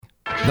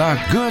The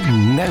Good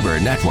Neighbor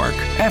Network,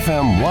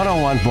 FM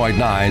 101.9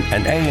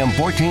 and AM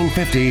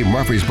 1450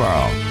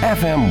 Murfreesboro,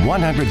 FM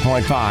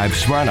 100.5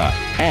 Smyrna,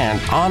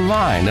 and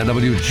online at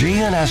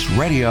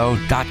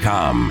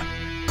WGNSradio.com.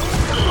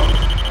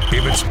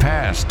 If it's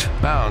passed,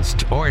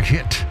 bounced, or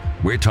hit,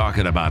 we're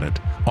talking about it.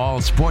 All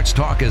Sports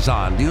Talk is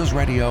on News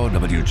Radio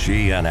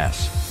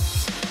WGNS.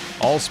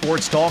 All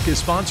Sports Talk is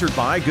sponsored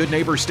by Good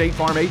Neighbor State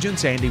Farm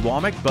agents Andy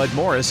Womack, Bud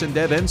Morris, and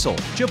Deb Ensel.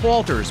 Chip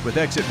Walters with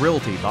Exit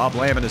Realty, Bob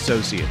Lamb and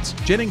Associates.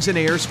 Jennings and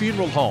Ayers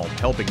Funeral Home,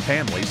 helping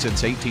families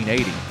since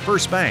 1880.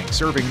 First Bank,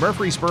 serving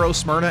Murfreesboro,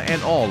 Smyrna,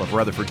 and all of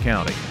Rutherford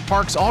County.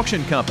 Parks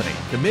Auction Company,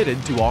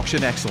 committed to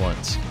auction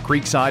excellence.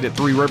 Creekside at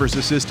Three Rivers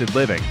Assisted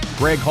Living.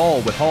 Greg Hall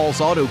with Hall's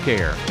Auto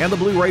Care. And the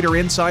Blue Raider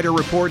Insider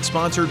Report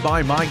sponsored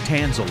by Mike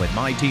Tanzel at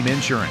My Team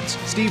Insurance.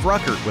 Steve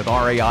Ruckert with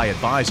RAI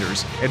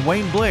Advisors. And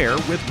Wayne Blair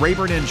with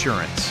Rayburn Insurance.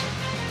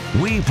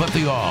 We put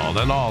the all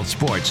in all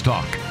sports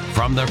talk.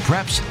 From the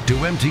Preps to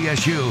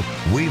MTSU,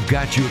 we've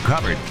got you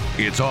covered.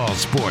 It's All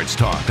Sports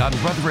Talk on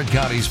Rutherford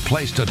County's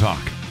Place to Talk.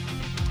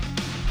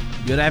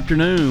 Good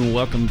afternoon.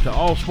 Welcome to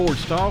All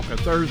Sports Talk, a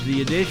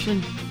Thursday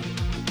edition.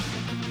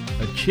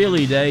 A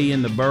chilly day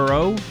in the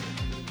borough.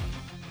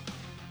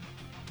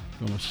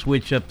 Going to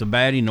switch up the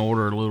batting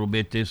order a little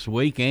bit this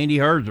week. Andy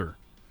Herzer,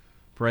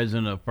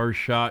 president of First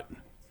Shot,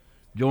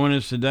 join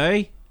us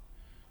today.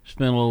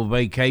 Spent a little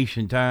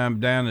vacation time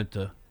down at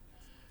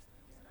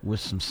with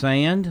some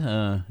sand.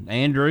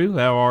 Andrew,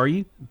 how are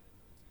you?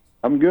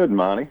 I'm good,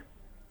 Monty.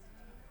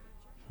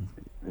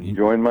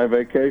 Enjoying my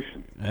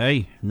vacation.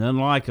 Hey, nothing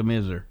like them,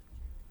 is there?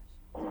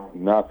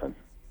 Nothing.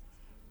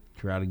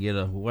 Try to get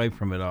away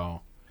from it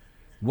all.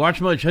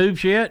 Watch much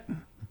hoops yet?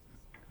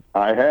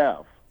 I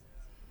have.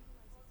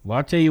 Well,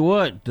 I'll tell you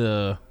what,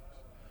 the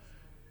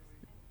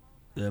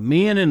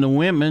men and the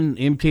women,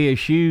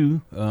 MTSU,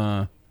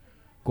 of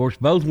course,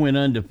 both went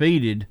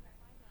undefeated,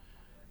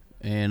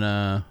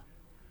 and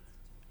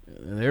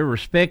their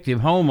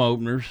respective home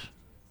openers.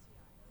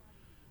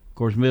 Of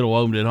course, Middle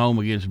opened at home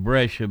against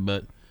Brescia,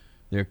 but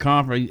their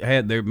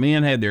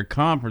men had their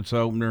conference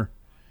opener,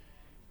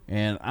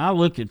 and I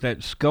looked at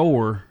that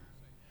score,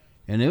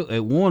 and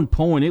at one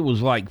point it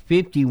was like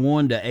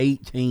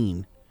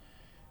 51-18,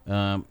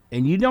 and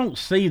you don't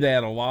see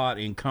that a lot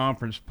in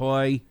conference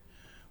play,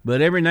 but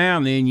every now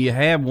and then you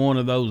have one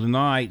of those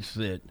nights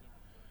that.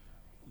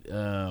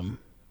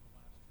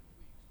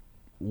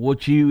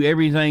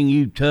 Everything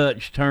you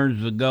touch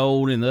turns to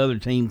gold, and the other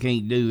team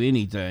can't do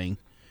anything.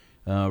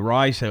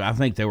 Rice, I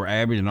think they were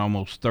averaging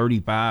almost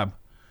 35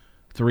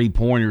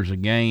 3-pointers a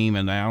game,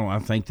 and now I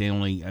think they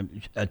only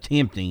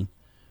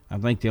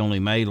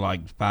made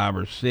like 5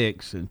 or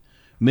 6. And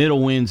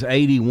Middle wins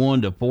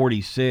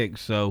 81-46,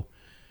 so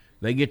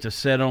they get to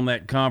set on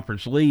that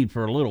conference lead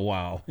for a little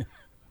while.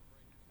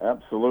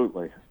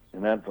 Absolutely,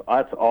 and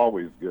that's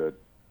always good.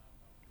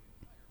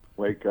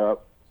 Wake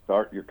up,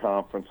 start your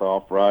conference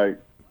off right.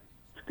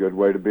 It's a good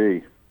way to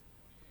be.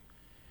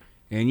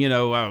 And,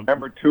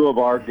 remember 2 of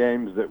our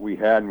games that we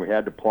had, and we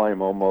had to play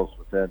them almost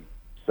within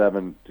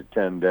 7 to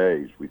 10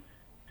 days.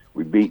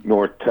 We beat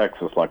North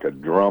Texas like a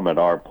drum at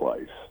our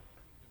place.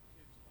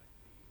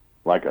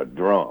 Like a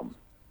drum.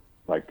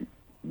 Like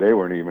they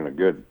weren't even a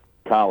good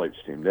college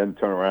team. Then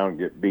turn around and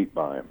get beat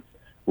by them.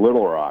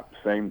 Little Rock,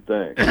 same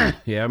thing.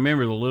 Yeah, I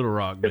remember the Little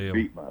Rock deal. Get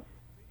beat by them.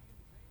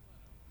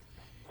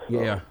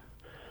 So, yeah.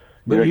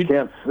 But you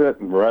can't sit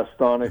and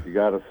rest on it. You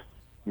got to,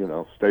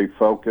 stay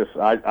focused.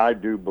 I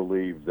do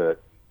believe that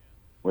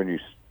when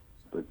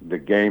the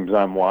games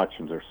I'm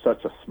watching, there's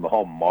such a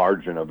small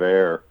margin of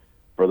error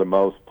for the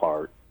most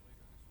part,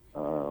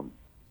 and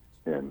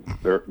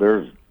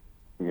there's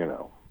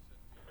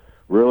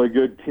really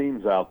good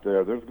teams out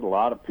there. There's a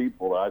lot of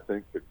people that I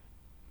think could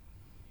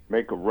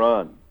make a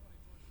run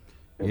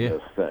in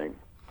this thing.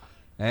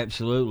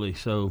 Absolutely.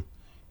 So,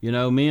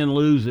 men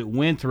lose at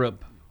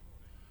Winthrop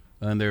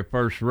on their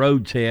first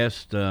road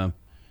test.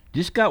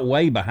 Just got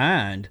way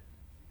behind.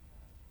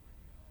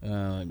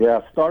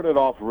 Started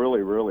off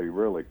really, really,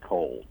 really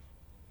cold.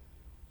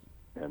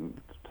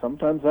 And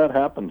sometimes that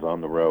happens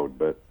on the road.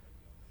 But,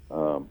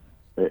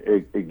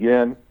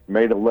 again,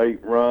 made a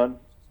late run,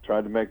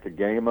 tried to make a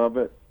game of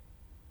it,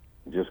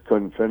 just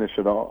couldn't finish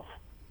it off.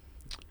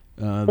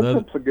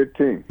 That's a good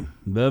team.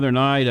 The other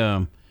night,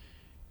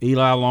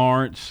 Eli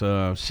Lawrence,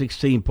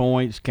 16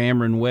 points,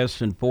 Cameron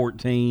Weston,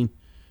 14,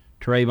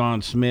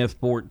 Trayvon Smith,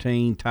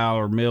 14,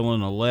 Tyler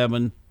Millen,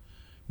 11.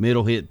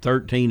 Middle hit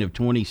 13 of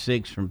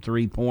 26 from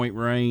three-point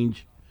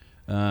range.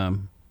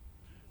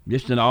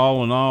 Just an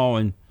all in all,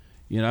 and,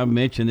 I've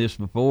mentioned this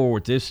before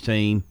with this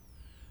team.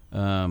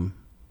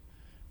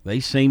 They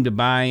seem to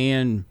buy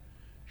in,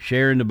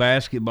 sharing the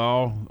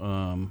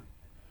basketball.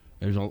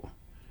 They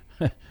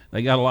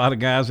got a lot of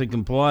guys that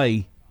can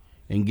play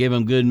and give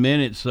them good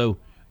minutes, so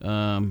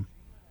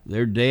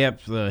their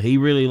depth, he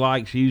really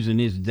likes using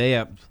his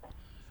depth.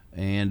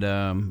 And,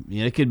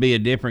 it could be a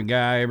different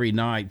guy every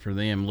night for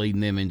them,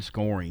 leading them in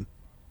scoring.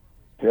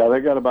 Yeah, they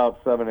got about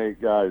 7, 8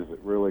 guys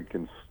that really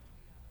can,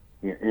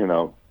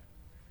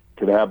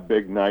 could have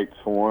big nights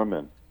for them.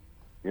 And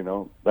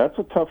that's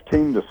a tough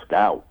team to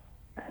scout.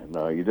 And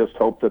you just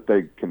hope that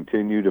they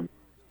continue to be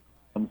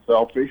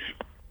unselfish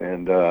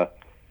and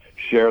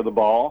share the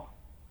ball.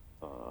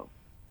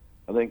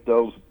 I think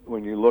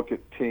when you look at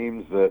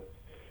teams that,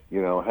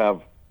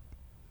 have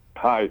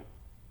high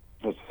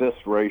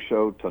assist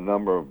ratio to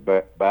number of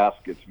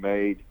baskets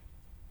made,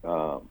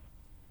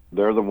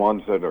 they're the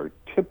ones that are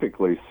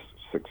typically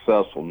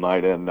successful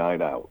night in,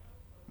 night out.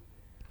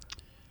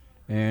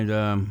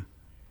 And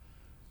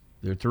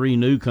their three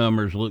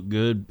newcomers look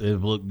good.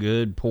 Have looked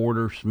good.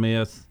 Porter,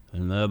 Smith,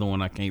 and the other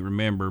one I can't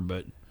remember,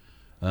 but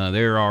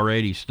they're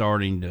already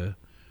starting to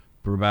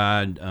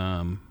provide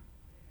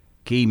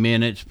key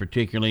minutes,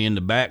 particularly in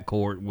the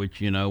backcourt, which,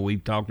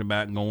 we've talked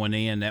about going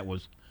in. That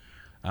was,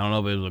 I don't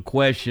know if it was a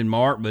question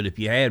mark, but if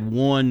you had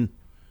one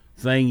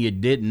thing you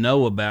didn't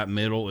know about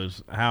Middle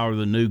is how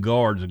the new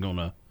guards are going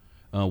to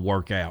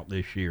work out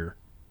this year.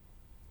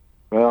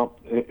 Well,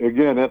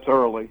 again, it's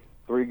early.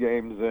 3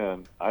 games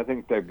in. I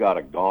think they've got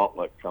a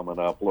gauntlet coming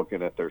up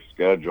looking at their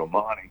schedule,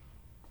 Monty.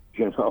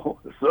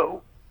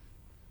 So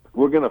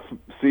we're going to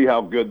see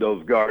how good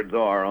those guards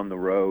are on the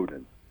road,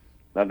 and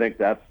I think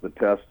that's the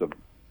test of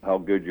how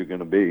good you're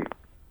going to be.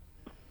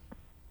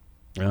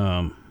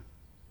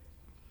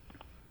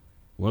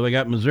 Well, they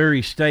got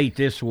Missouri State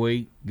this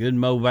week. Good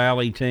Mo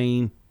Valley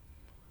team.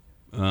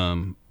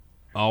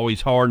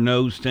 Always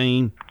hard-nosed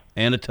team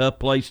and a tough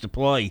place to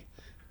play.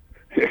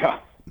 Yeah.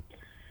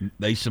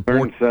 They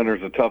support.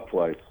 Center's a tough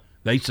place.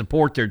 They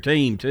support their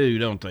team too,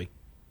 don't they?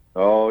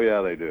 Oh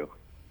yeah, they do.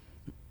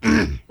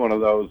 One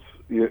of those.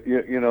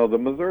 The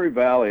Missouri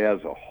Valley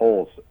as a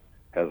whole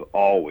has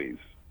always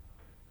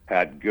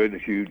had good,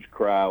 huge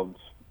crowds.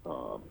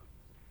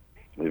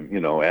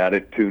 They've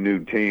added 2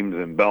 new teams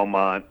in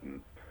Belmont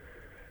and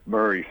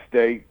Murray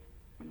State.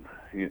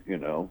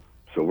 So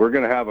we're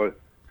going to have a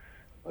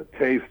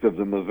taste of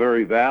the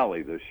Missouri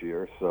Valley this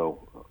year.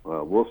 So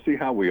we'll see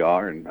how we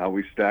are and how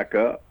we stack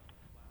up.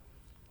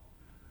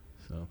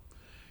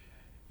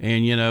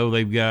 And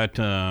they've got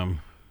a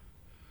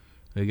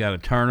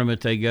tournament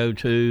they go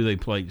to. They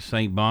play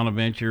St.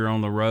 Bonaventure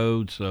on the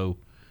road, so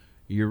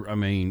they're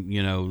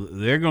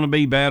going to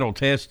be battle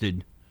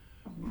tested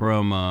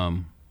from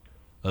a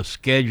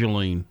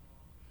scheduling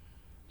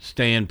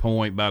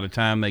standpoint by the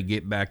time they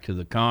get back to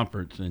the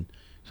conference. And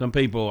some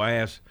people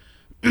ask,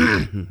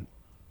 why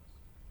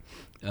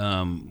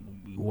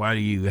do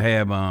you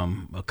have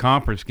a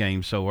conference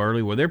game so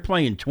early? Well, they're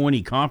playing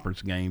 20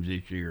 conference games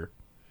this year,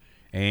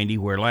 Andy,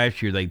 where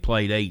last year they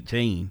played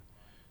 18.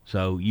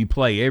 So you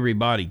play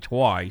everybody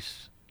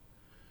twice,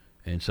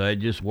 and so it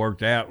just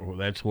worked out.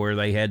 That's where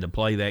they had to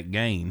play that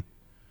game,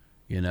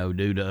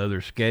 due to other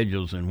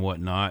schedules and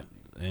whatnot.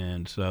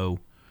 And so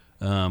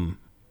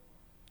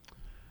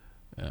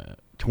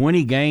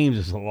 20 games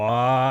is a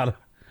lot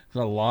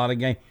of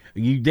games.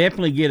 You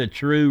definitely get a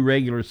true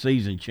regular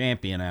season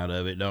champion out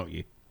of it, don't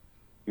you?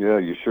 Yeah,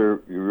 you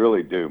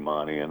really do,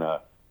 Monty. And I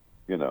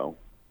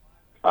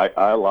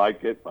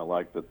like it. I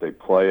like that they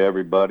play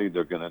everybody.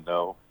 They're going to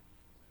know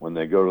when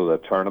they go to the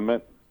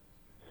tournament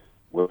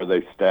where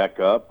they stack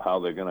up, how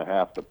they're going to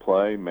have to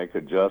play, make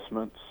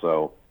adjustments.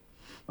 So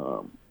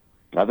I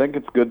think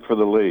it's good for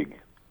the league.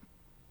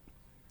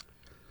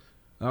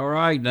 All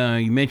right.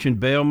 You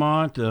mentioned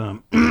Belmont.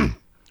 The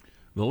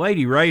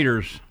Lady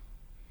Raiders,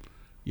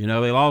 they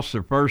lost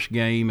their first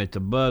game at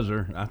the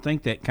buzzer. I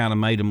think that kind of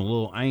made them a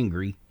little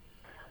angry.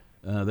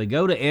 They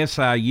go to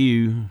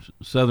SIU,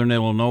 Southern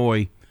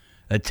Illinois,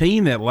 a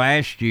team that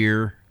last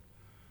year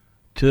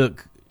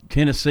took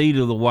Tennessee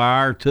to the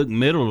wire, took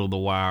Middle to the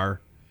wire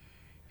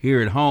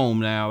here at home.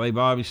 Now, they've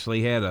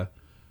obviously had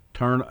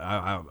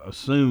I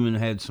assume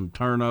had some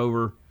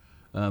turnover.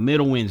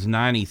 Middle wins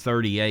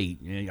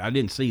 90-38. I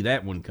didn't see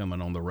that one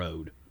coming on the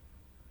road.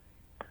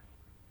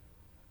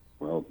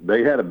 Well,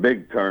 they had a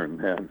big turn,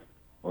 man.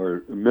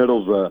 Or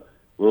Middle's a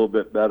little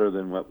bit better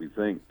than what we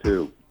think,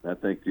 too. I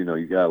think, you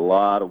got a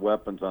lot of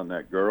weapons on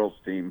that girls'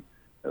 team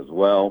as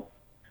well.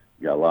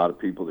 You got a lot of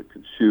people that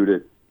can shoot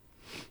it.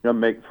 It's going to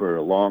make for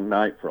a long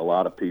night for a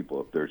lot of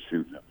people if they're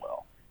shooting it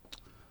well.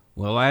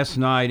 Well, last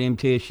night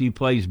MTSU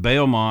plays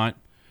Belmont,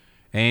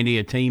 Andy,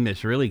 a team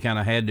that's really kind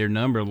of had their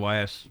number the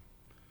last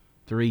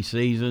 3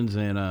 seasons,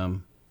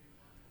 and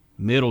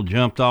Middle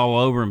jumped all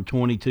over them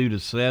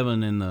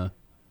 22-7 in the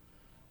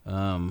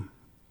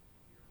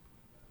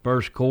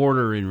first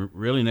quarter and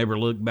really never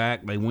looked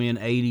back. They win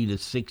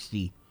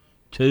 80-62.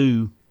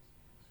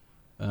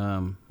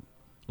 A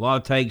lot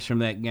of takes from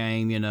that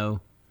game, Ksenia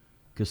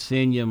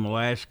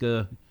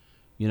Malaska,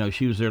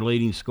 she was their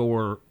leading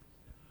scorer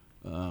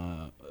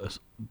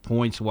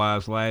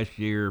points-wise last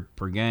year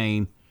per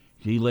game.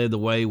 She led the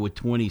way with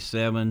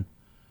 27.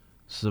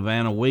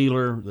 Savannah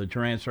Wheeler, the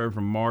transfer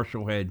from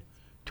Marshall, had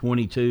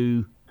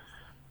 22.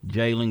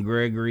 Jalen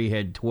Gregory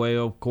had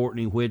 12.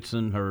 Courtney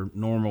Whitson, her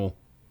normal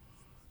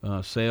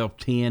self,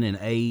 10 and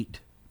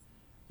 8.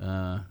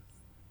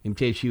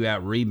 MTSU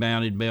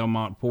out-rebounded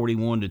Belmont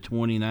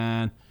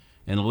 41-29.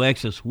 And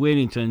Alexis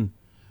Whittington,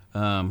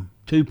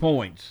 2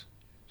 points.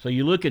 So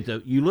you look at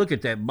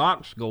that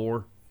box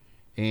score,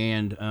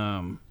 and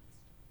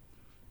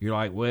you're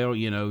like, well,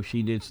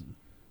 she did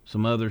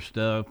some other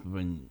stuff,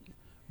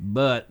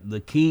 but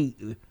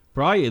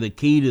probably the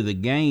key to the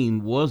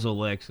game was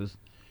Alexis.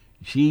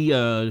 She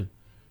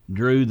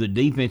drew the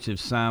defensive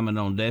assignment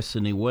on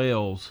Destiny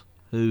Wells,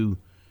 who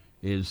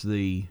is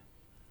a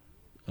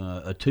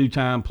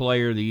two-time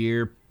player of the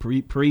year,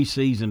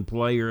 preseason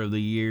player of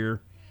the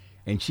year,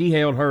 and she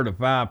held her to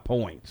 5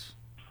 points.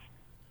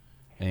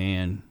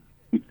 And,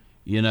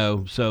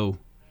 so,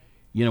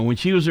 when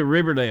she was at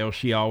Riverdale,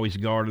 she always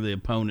guarded the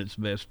opponent's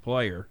best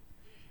player.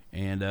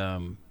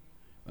 And,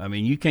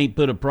 you can't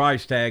put a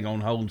price tag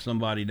on holding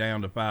somebody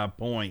down to 5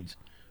 points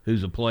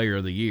who's a player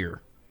of the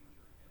year.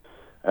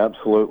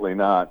 Absolutely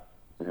not.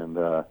 And,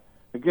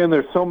 again,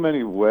 there's so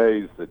many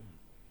ways that,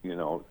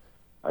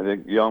 I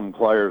think young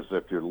players,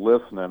 if you're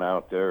listening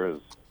out there, is,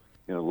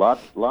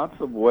 lots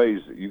of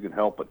ways that you can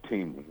help a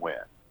team win.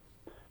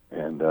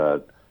 And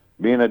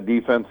being a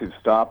defensive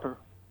stopper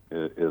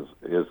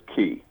is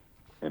key.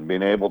 And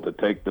being able to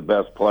take the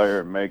best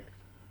player and make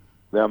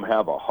them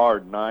have a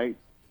hard night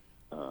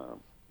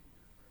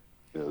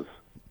is,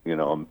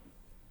 if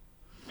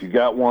you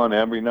got one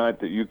every night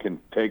that you can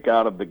take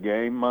out of the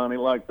game, Monty,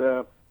 like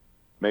that,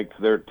 makes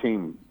their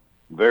team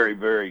very,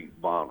 very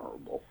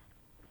vulnerable.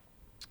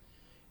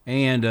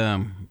 And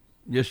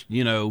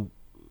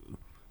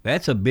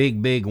that's a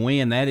big, big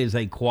win. That is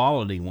a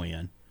quality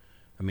win.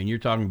 You're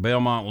talking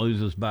Belmont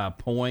loses by a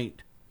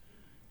point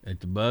at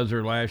the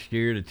buzzer last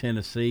year to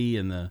Tennessee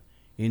in the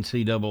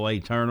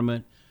NCAA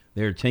tournament.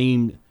 Their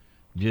team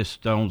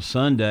just on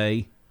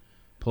Sunday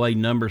played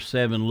number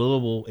 7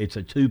 Louisville. It's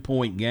a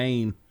 2-point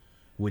game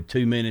with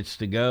 2 minutes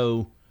to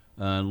go.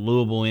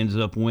 Louisville ends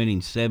up winning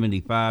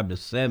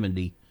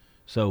 75-70.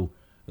 So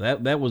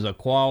that was a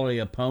quality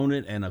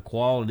opponent and a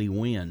quality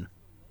win.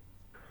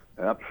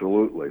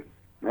 Absolutely.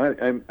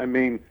 And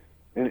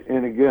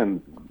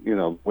again,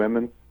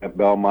 women at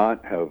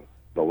Belmont have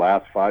the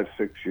last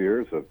 5-6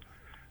 years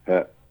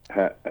have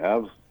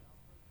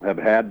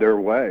had their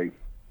way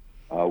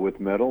with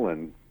Middle,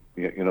 and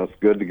it's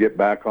good to get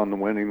back on the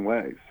winning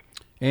ways.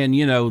 And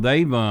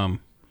they've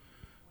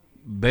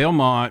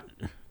Belmont,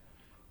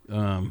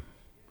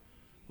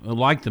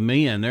 like the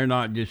men, they're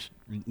not just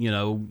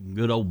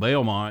good old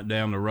Belmont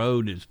down the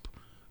road. Is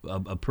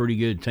a pretty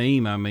good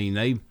team.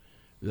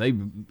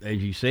 They've, as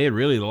you said,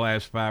 really the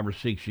last 5 or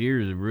 6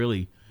 years have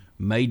really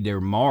made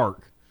their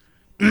mark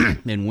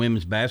in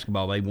women's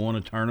basketball. They've won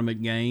a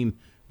tournament game.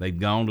 They've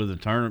gone to the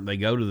tournament. They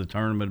go to the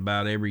tournament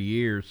about every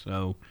year.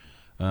 So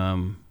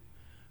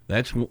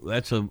that's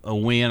a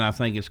win. I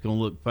think it's going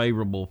to look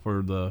favorable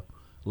for the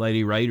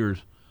Lady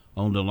Raiders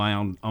on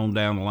down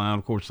the line.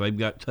 Of course, they've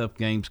got tough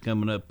games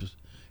coming up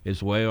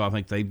as well. I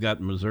think they've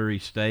got Missouri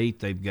State.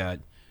 They've got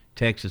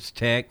Texas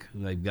Tech.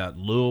 They've got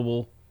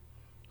Louisville.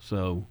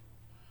 So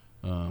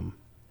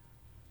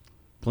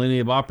plenty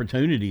of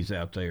opportunities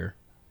out there.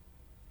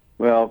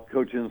 Well,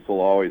 Coach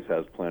Insel always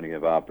has plenty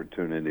of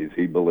opportunities.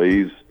 He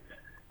believes,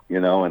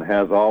 and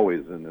has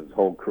always in his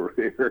whole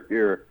career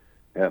here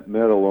at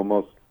Middle,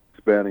 almost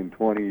spanning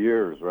 20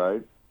 years,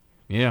 right?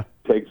 Yeah.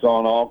 Takes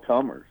on all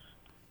comers.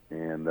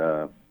 And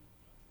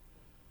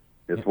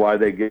it's why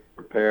they get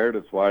prepared.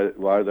 It's why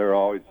they're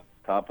always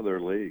top of their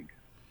league.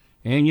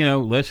 And,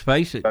 let's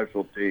face it.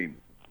 Special team.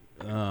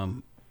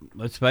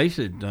 Let's face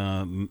it,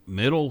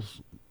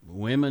 Middle's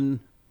women,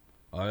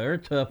 they're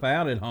tough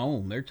out at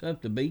home. They're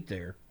tough to beat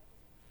there.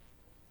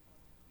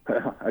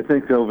 I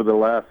think over the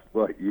last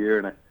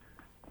year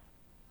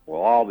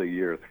all the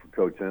years for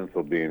Coach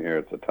Insel being here,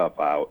 it's a tough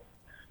out.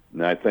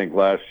 And I think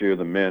last year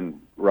the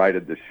men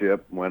righted the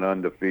ship, went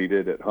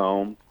undefeated at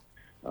home.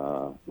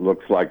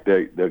 Looks like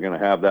they're going to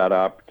have that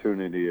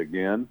opportunity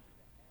again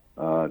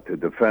to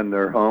defend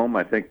their home.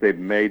 I think they've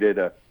made it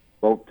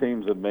both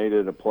teams have made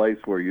it a place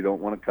where you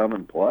don't want to come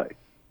and play.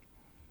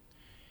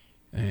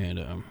 And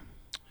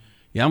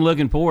I'm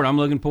looking forward. I'm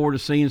looking forward to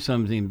seeing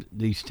some of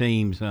these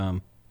teams.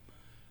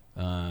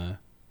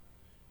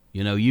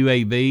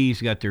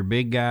 UAB's got their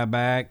big guy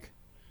back.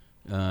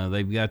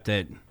 They've got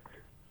that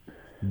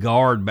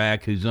guard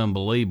back who's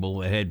unbelievable.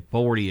 They had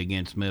 40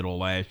 against Middle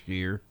last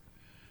year.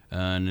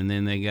 And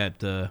then they got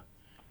the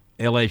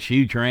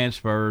LSU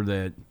transfer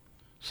that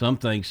some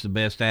think's the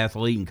best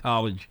athlete in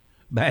college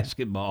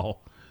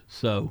basketball.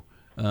 So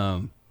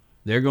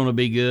they're going to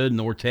be good.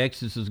 North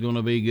Texas is going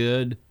to be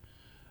good.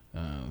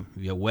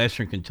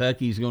 Western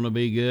Kentucky's going to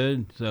be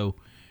good. So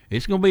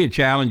it's going to be a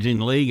challenging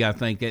league, I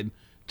think, at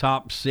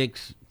top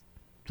 6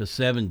 to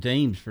 7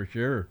 teams for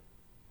sure.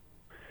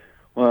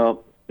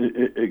 Well,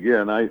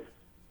 again,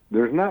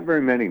 there's not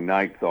very many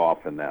nights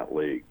off in that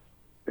league,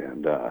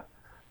 and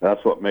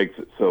that's what makes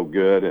it so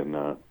good.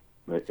 And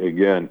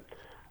again,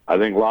 I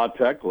think La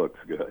Tech looks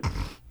good.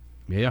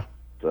 Yeah.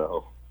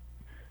 So,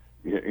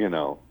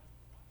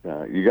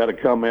 you got to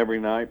come every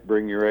night,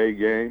 bring your A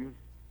game,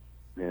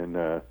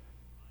 and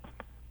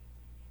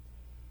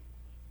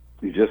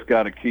you just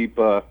got to keep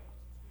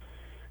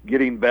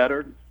getting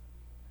better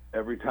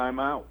every time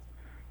out.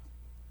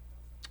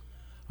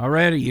 All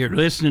righty, you're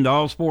listening to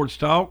All Sports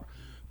Talk.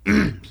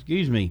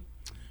 Excuse me.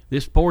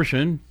 This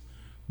portion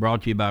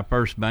Brought to you by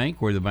First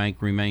Bank, where the bank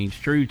remains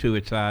true to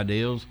its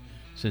ideals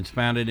since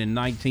founded in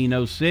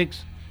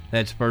 1906.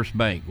 That's First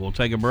Bank. We'll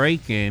take a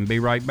break and be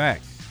right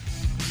back.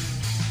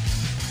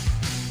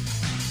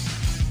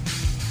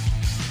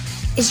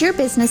 Is your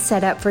business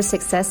set up for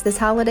success this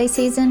holiday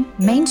season?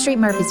 Main Street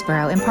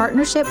Murfreesboro, in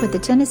partnership with the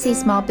Tennessee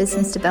Small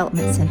Business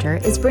Development Center,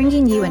 is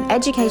bringing you an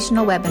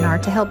educational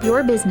webinar to help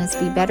your business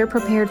be better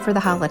prepared for the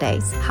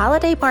holidays.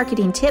 Holiday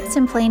Marketing Tips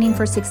and Planning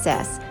for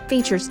Success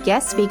features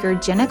guest speaker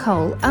Jenna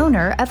Cole,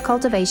 owner of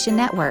Cultivation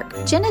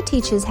Network. Jenna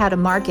teaches how to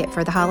market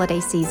for the holiday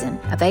season.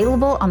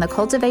 Available on the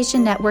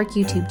Cultivation Network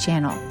YouTube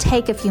channel.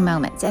 Take a few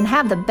moments and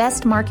have the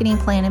best marketing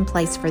plan in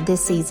place for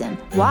this season.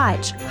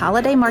 Watch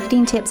Holiday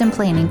Marketing Tips and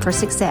Planning for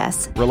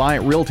Success.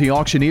 Reliant Realty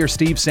auctioneer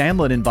Steve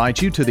Sandlin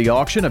invites you to the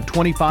auction of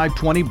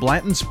 2520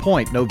 Blanton's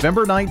Point,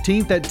 November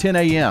 19th at 10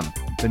 a.m.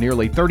 The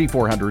nearly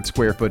 3,400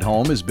 square foot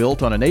home is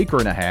built on an acre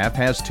and a half,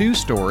 has 2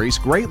 stories,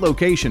 great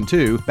location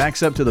too,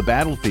 backs up to the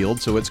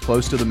battlefield so it's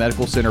close to the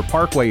Medical Center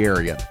Parkway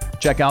area.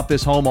 Check out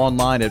this home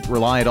online at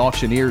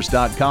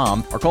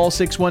ReliantAuctioneers.com or call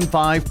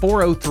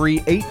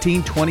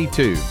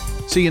 615-403-1822.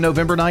 See you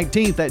November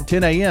 19th at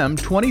 10 a.m.,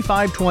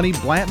 2520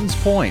 Blanton's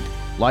Point.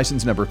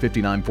 License number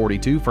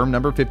 5942, firm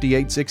number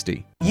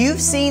 5860. You've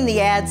seen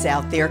the ads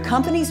out there,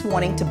 companies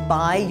wanting to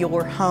buy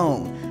your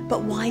home.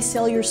 But why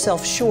sell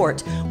yourself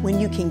short when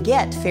you can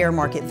get fair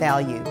market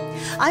value?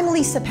 I'm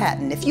Lisa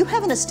Patton. If you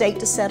have an estate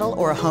to settle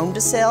or a home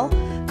to sell,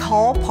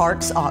 call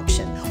Parks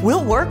Auction.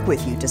 We'll work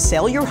with you to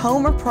sell your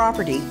home or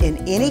property in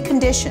any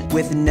condition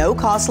with no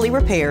costly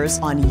repairs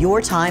on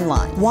your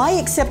timeline. Why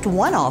accept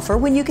one offer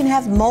when you can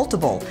have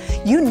multiple?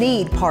 You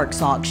need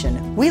Parks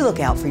Auction. We look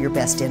out for your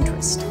best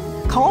interest.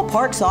 Call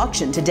Parks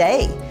Auction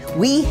today.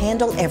 We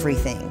handle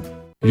everything.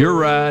 Your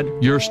ride,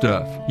 your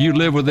stuff. You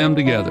live with them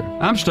together.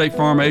 I'm State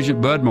Farm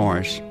Agent Bud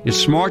Morris. It's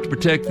smart to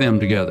protect them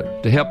together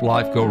to help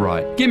life go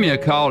right. Give me a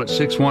call at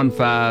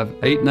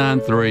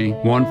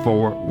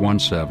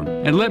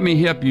 615-893-1417 and let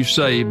me help you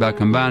save by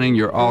combining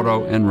your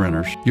auto and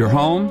renters. Your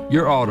home,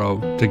 your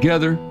auto,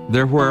 together,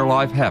 they're where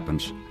life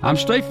happens. I'm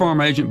State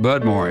Farm Agent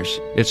Bud Morris.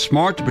 It's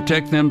smart to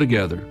protect them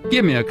together.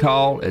 Give me a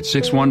call at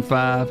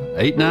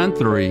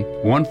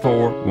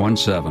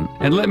 615-893-1417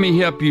 and let me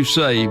help you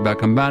save by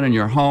combining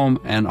your home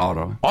and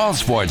auto. All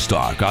Sports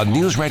Talk on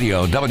News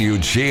Radio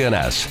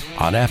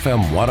WGNS on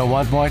FM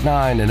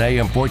 101.9 and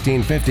AM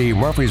 1450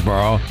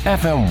 Murfreesboro,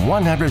 FM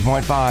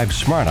 100.5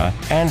 Smyrna,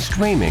 and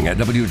streaming at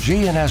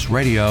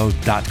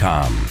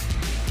WGNSradio.com.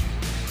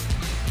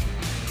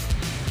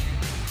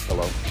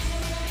 Hello.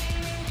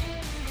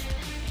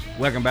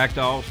 Welcome back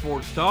to All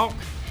Sports Talk.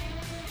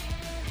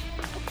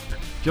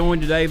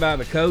 Joined today by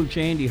the coach,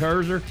 Andy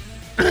Herzer.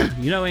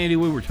 You know, Andy,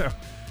 we were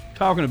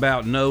talking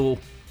about no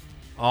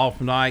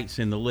off nights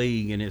in the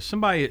league, and it's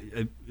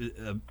somebody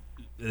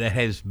that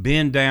has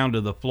been down to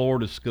the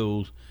Florida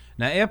schools.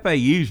 Now,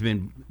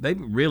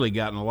 they've really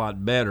gotten a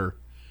lot better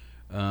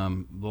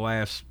the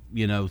last,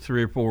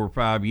 3 or 4 or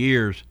 5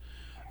 years.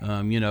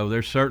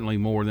 They're certainly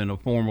more than a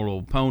formidable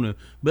opponent.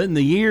 But in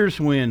the years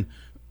when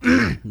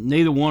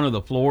neither one of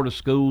the Florida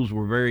schools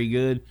were very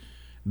good,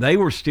 they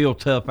were still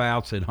tough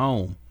outs at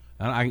home.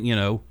 For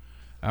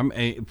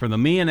the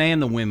men and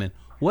the women,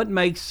 what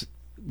makes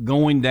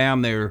going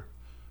down there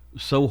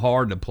so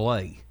hard to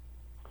play?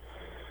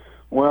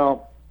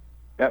 Well,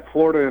 at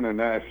Florida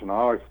International, I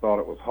always thought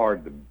it was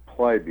hard to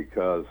play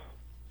because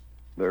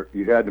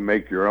you had to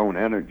make your own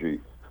energy.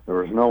 There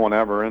was no one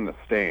ever in the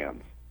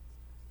stands.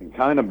 And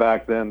kind of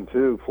back then,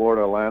 too,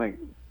 Florida Atlantic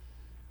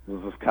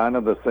was kind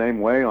of the same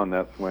way on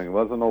that swing. It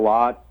wasn't a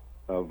lot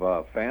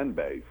of fan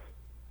base.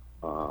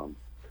 And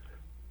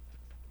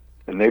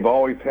they've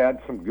always had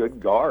some good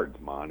guards,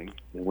 Monty.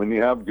 And when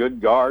you have good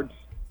guards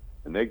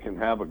and they can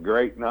have a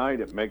great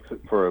night, it makes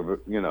it for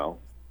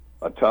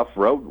a tough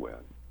road win.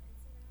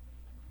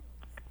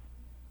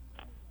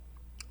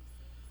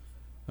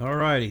 All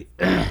righty.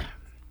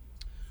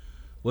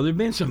 Well, there's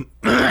been some,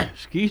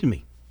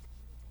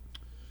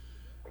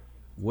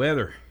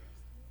 weather.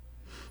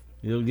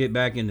 It'll get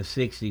back in the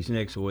 60s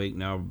next week,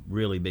 and I'll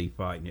really be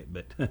fighting it.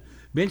 But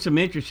been some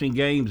interesting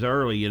games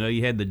early.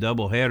 You had the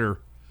doubleheader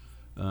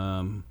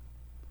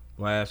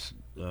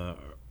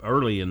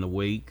early in the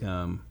week.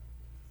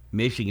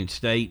 Michigan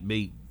State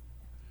beat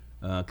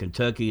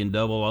Kentucky in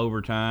double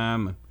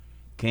overtime.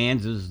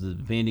 Kansas, the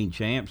defending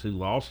champs who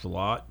lost a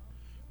lot,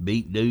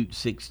 beat Duke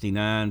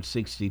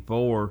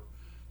 69-64.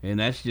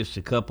 And that's just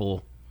a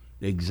couple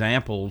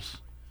examples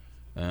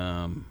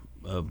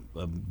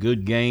of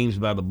good games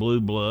by the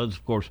Blue Bloods.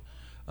 Of course,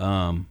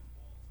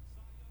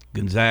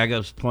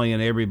 Gonzaga's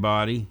playing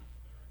everybody.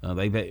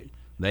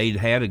 They'd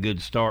had a good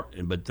start,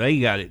 but they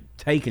got it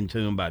taken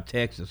to them by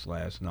Texas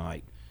last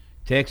night.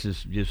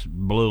 Texas just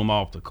blew them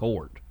off the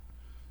court.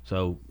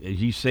 So,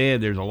 as you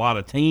said, there's a lot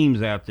of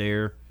teams out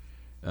there,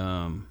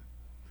 that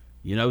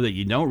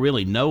you don't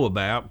really know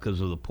about because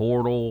of the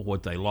portal,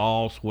 what they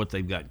lost, what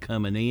they've got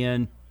coming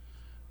in.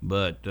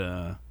 But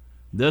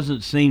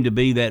doesn't seem to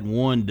be that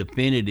one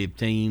definitive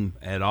team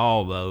at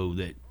all, though,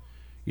 that,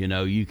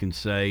 you can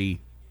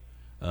say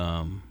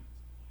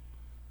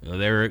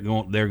they're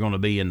going to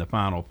be in the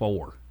Final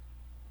Four?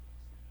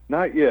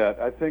 Not yet.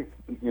 I think,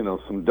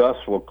 some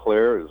dust will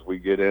clear as we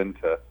get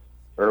into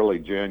early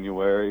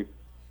January.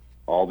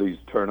 All these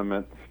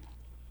tournaments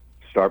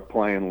start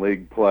playing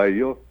league play.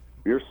 You'll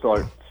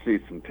start to see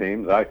some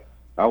teams. I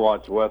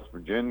watched West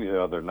Virginia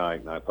the other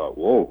night, and I thought,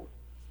 whoa,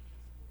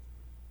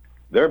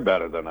 they're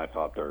better than I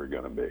thought they were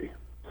going to be.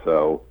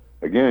 So,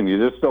 again,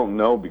 you just don't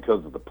know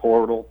because of the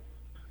portal,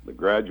 the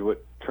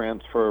graduate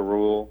transfer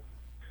rule.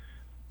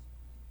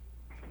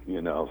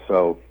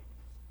 So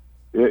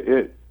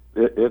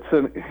it's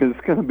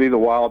going to be the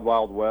wild,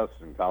 wild west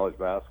in college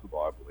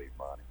basketball, I believe,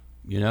 Monty.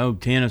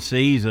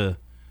 Tennessee's a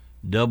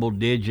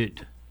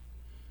double-digit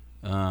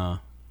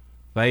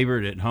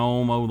favorite at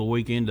home over the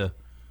weekend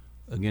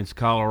against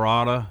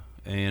Colorado,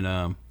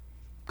 and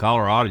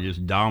Colorado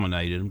just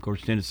dominated them. Of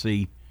course,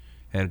 Tennessee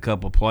had a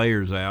couple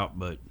players out,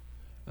 but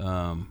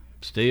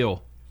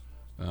still,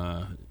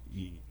 I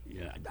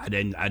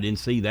didn't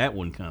see that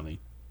one coming.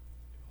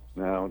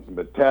 No,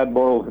 but Tad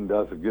Borland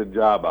does a good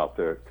job out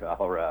there at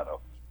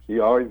Colorado. He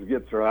always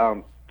gets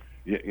around,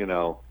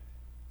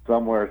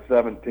 somewhere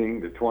 17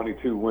 to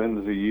 22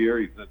 wins a year.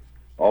 He's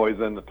always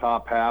in the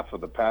top half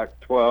of the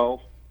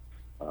Pac-12.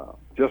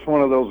 Just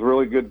one of those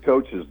really good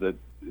coaches that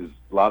a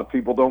lot of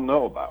people don't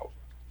know about.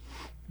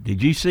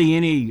 Did you see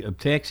any of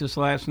Texas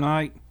last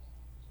night?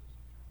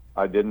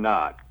 I did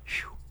not.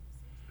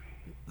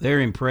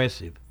 They're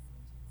impressive.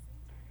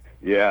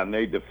 Yeah, and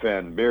they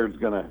defend. Beard's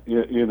gonna,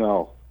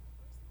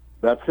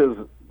 that's his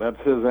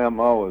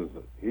MO. Is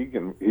he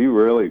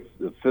really,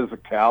 the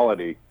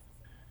physicality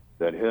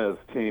that his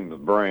teams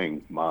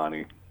bring,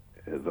 Monty,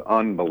 is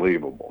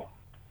unbelievable.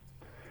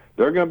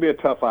 They're going to be a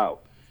tough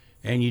out.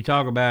 And you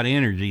talk about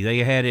energy. They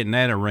had it in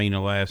that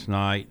arena last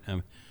night.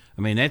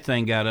 I mean, that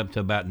thing got up to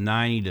about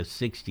 90 to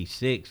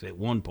 66 at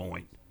one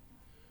point.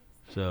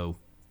 So,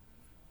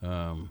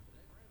 and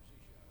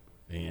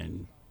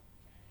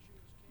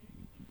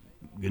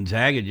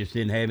Gonzaga just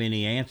didn't have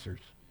any answers,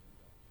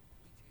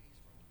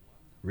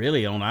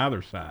 really, on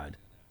either side.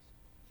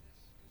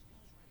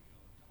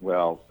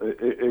 Well,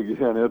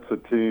 again, it's a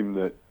team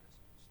that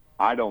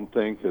I don't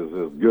think is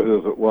as good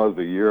as it was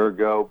a year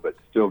ago, but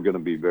still going to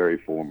be very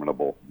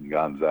formidable in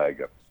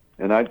Gonzaga.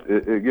 And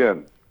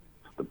again,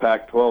 the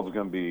Pac-12 is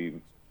going to be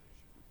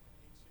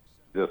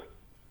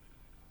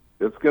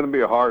it's going to be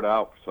a hard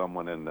out for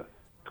someone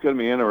it's going to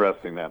be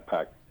interesting,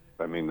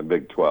 the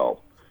Big 12.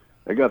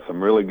 They got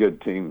some really good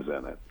teams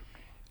in it.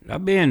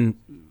 I've been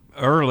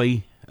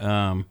early.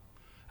 I've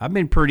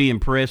been pretty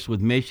impressed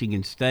with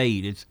Michigan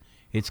State.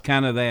 It's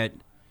kind of that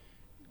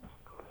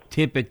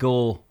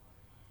typical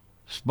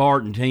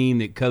Spartan team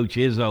that Coach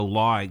Izzo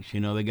likes.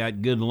 They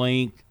got good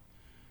length.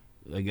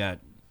 They got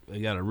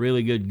a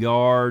really good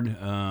guard.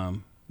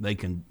 They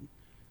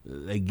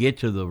get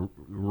to the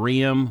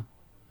rim,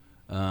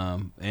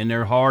 and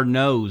they're hard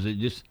nosed.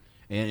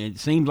 It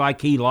seems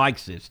like he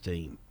likes this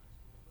team.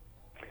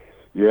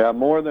 Yeah,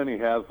 more than he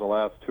has the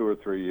last 2 or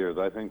 3 years.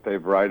 I think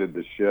they've righted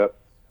the ship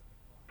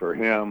for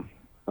him.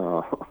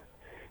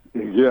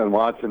 Again,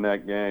 watching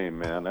that game,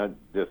 man, I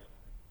just,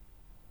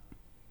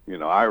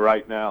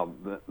 right now,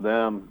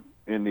 them,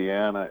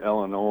 Indiana,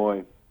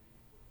 Illinois,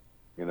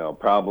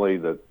 probably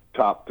the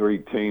top 3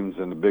 teams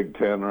in the Big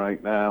Ten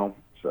right now.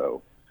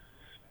 So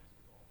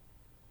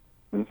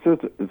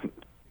it's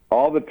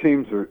all the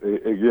teams are,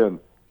 again,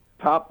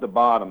 top to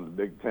bottom. The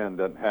Big Ten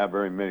doesn't have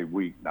very many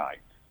weak nights.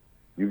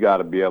 You got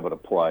to be able to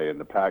play in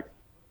the Pac.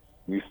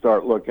 You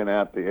start looking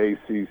at the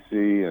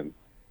ACC and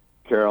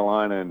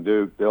Carolina and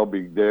Duke, they'll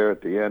be there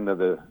at the end of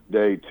the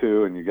day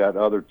too, and you got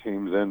other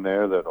teams in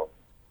there that'll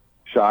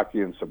shock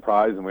you and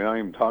surprise. And we're not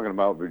even talking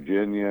about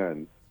Virginia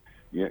and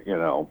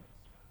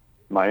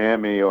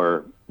Miami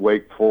or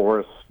Wake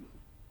Forest.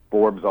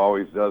 Forbes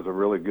always does a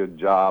really good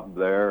job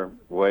there.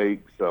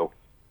 Wake. So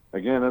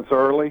again, it's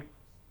early,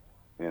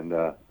 and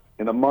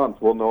in a month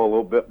we'll know a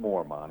little bit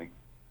more, Monty.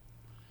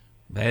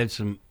 They had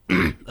some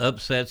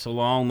upsets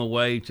along the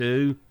way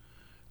too.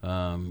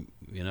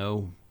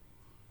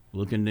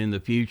 Looking in the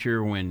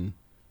future when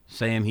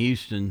Sam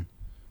Houston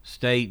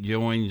State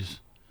joins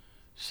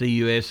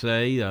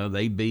CUSA,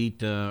 they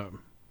beat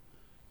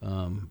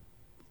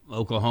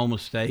Oklahoma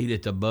State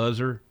at the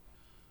buzzer.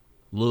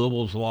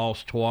 Louisville's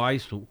lost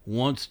twice,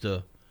 once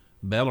to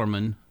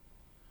Bellarmine.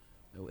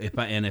 If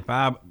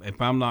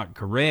I'm not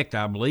correct,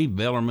 I believe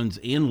Bellarmine's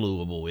in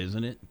Louisville,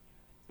 isn't it?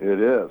 It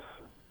is.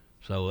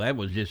 So that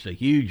was just a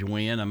huge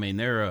win. I mean,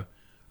 they're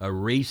a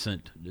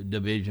recent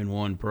Division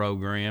I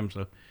program,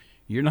 so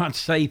you're not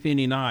safe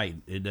any night,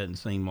 it doesn't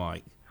seem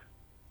like.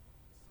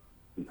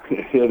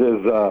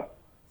 It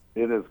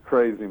is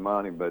crazy,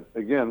 Monty. But,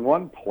 again,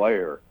 one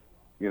player,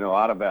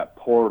 out of that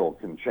portal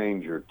can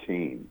change your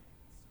team.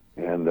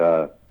 And,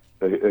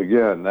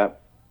 again,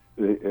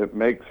 it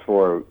makes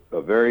for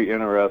a very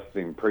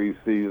interesting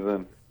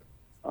preseason.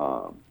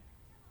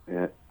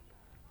 And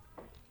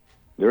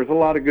there's a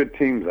lot of good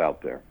teams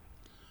out there.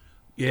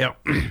 Yeah.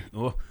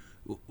 Well,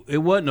 it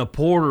wasn't a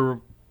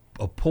portal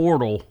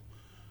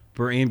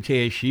for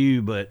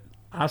MTSU, but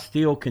I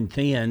still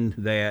contend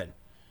that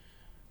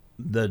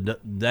the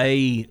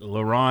day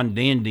LaRon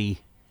Dendy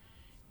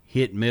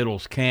hit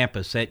Middle's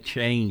campus, that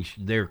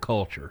changed their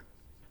culture.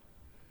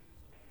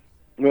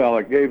 Well,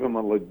 it gave him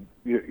a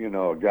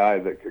guy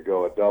that could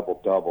go a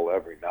double-double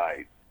every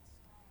night,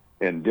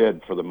 and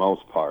did for the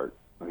most part.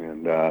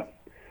 And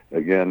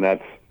again,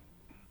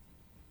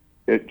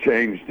 it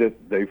changed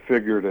it. They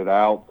figured it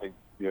out.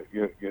 The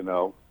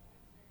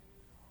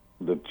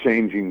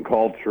changing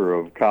culture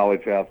of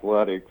college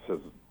athletics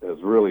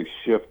has really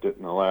shifted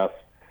in the last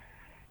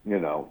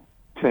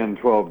 10,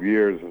 12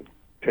 years of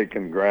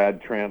taking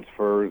grad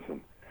transfers and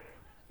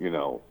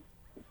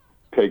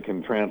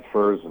taking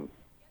transfers and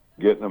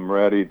getting them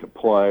ready to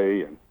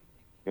play. And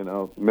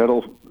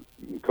Middle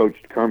Coach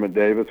Kermit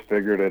Davis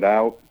figured it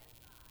out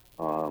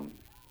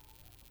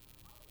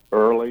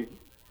early,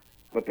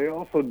 but they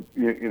also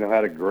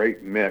had a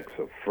great mix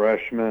of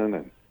freshmen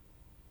and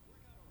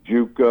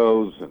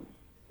JUCOs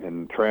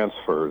and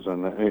transfers.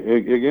 And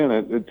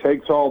it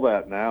takes all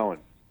that now in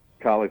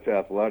college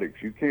athletics.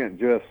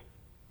 You're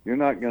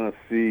not going to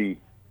see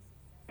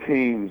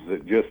teams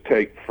that just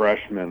take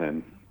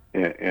freshmen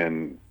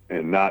and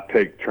not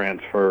take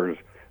transfers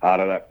out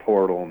of that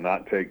portal and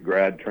not take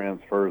grad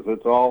transfers.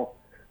 It's all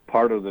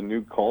part of the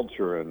new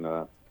culture,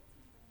 and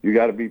you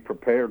got to be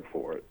prepared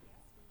for it.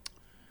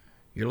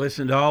 You're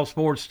listening to All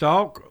Sports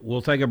Talk.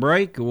 We'll take a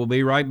break. We'll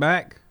be right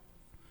back.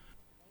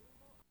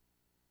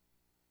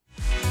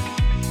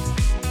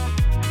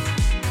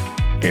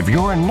 If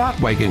you're not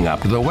waking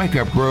up to the Wake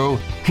Up Crew,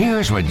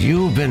 here's what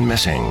you've been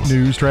missing.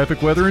 News,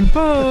 traffic, weather, and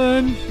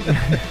fun.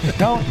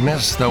 Don't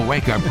miss the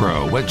Wake Up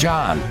Crew with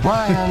John,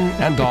 Ryan,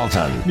 and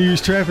Dalton.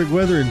 News, traffic,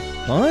 weather, and fun?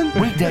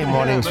 Weekday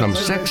mornings from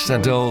 6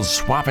 until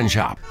Swap and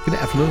Shop. Good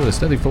afternoon. A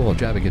steady flow of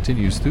traffic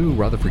continues through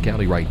Rutherford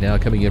County right now,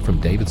 coming in from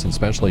Davidson,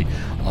 especially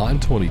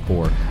on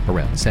 24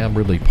 around Sam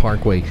Ridley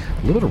Parkway. A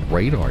little bit of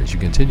radar as you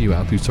continue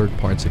out through certain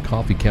parts of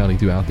Coffee County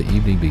throughout the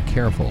evening. Be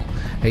careful.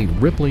 Hey,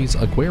 Ripley's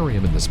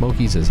Aquarium in the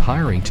Smokies is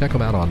hiring. Check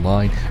them out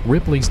online,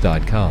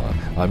 ripleys.com.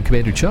 I'm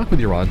Commander Chuck with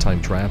your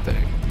on-time traffic.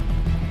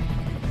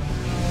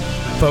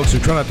 Folks, we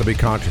try not to be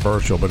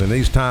controversial, but in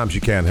these times you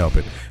can't help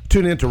it.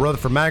 Tune in to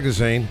Rutherford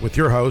Magazine with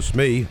your host,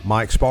 me,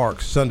 Mike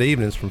Sparks, Sunday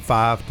evenings from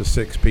 5 to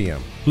 6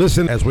 p.m.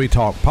 Listen as we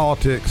talk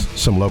politics,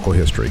 some local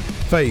history,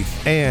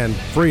 faith, and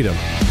freedom.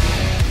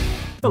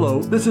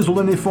 Hello, this is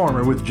Lenny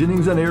Farmer with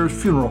Jennings & Ayers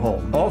Funeral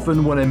Home.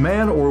 Often when a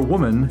man or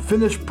woman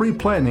finish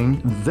pre-planning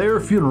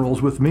their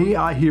funerals with me,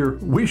 I hear,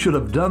 "We should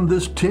have done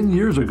this 10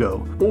 years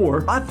ago."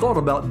 Or, "I thought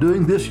about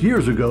doing this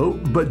years ago,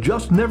 but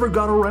just never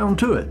got around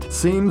to it."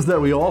 Seems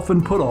that we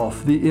often put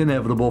off the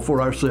inevitable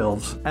for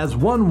ourselves. As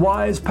one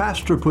wise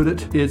pastor put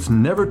it, it's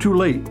never too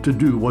late to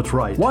do what's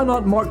right. Why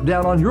not mark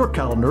down on your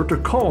calendar to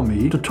call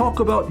me to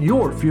talk about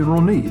your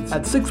funeral needs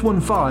at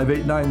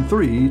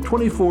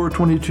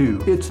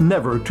 615-893-2422. It's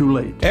never too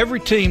late. Every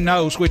team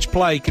knows which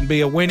play can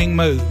be a winning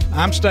move.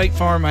 I'm State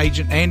Farm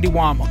Agent Andy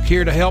Womack,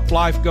 here to help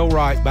life go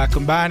right by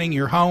combining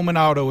your home and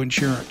auto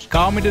insurance.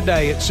 Call me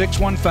today at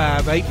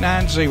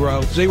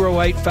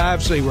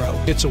 615-890-0850.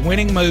 It's a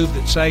winning move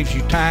that saves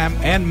you time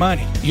and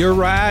money. Your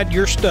ride,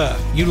 your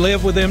stuff. You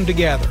live with them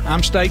together.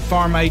 I'm State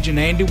Farm Agent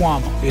Andy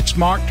Womack. It's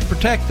smart to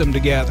protect them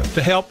together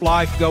to help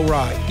life go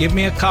right. Give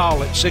me a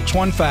call at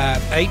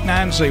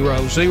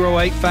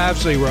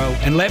 615-890-0850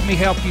 and let me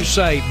help you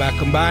save by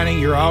combining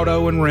your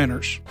auto and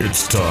renters.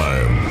 It's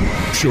time.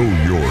 Show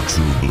your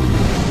true blue.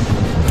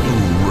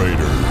 Blue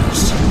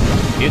Raiders.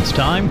 It's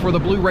time for the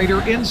Blue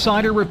Raider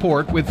Insider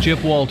Report with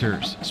Chip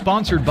Walters.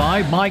 Sponsored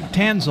by Mike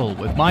Tanzel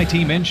with My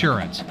Team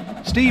Insurance,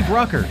 Steve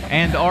Rucker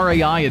and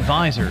RAI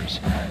Advisors,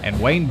 and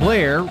Wayne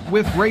Blair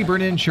with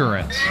Rayburn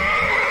Insurance.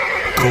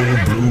 Go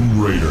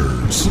Blue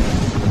Raiders.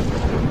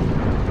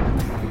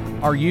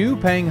 Are you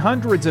paying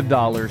hundreds of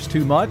dollars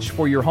too much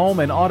for your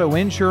home and auto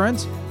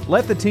insurance?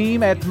 Let the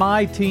team at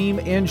My Team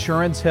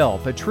Insurance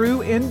help, a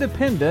true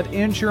independent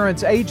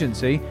insurance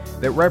agency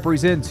that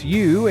represents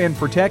you in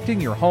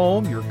protecting your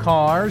home, your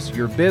cars,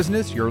 your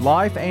business, your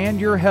life, and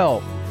your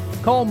health.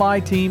 Call My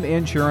Team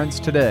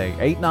Insurance today,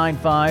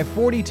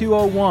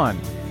 895-4201.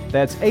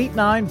 That's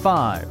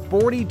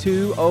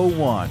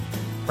 895-4201.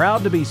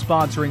 Proud to be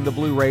sponsoring the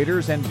Blue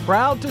Raiders and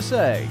proud to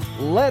say,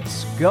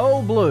 let's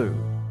go Blue.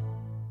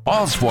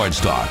 All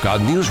Sports Talk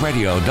on News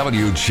Radio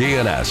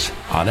WGNS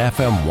on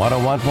FM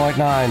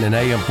 101.9 and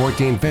AM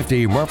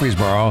 1450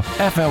 Murfreesboro,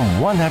 FM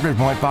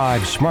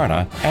 100.5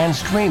 Smyrna, and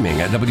streaming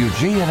at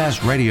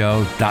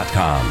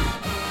WGNSradio.com.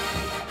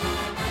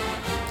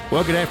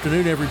 Well, good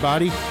afternoon,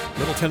 everybody.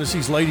 Middle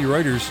Tennessee's Lady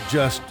Raiders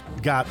just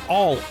got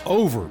all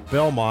over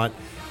Belmont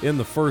in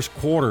the first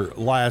quarter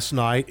last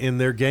night in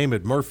their game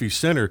at Murphy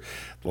Center.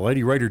 The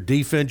Lady Raider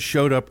defense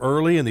showed up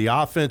early, and the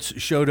offense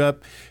showed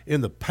up in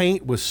the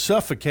paint with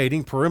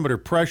suffocating perimeter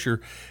pressure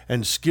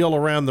and skill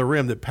around the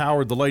rim that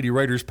powered the Lady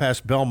Raiders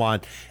past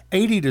Belmont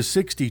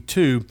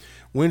 80-62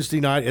 Wednesday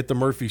night at the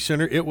Murphy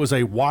Center. It was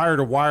a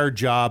wire-to-wire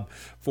job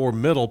for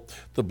Middle.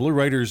 The Blue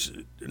Raiders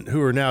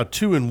who are now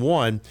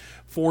 2-1,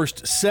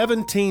 forced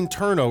 17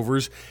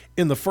 turnovers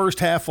in the first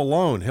half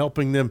alone,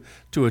 helping them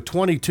to a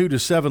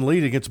 22-7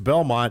 lead against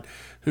Belmont,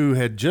 who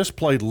had just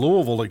played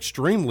Louisville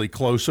extremely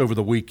close over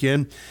the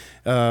weekend.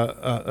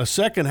 A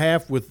second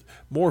half with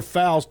more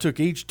fouls took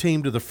each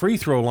team to the free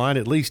throw line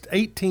at least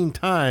 18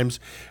 times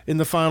in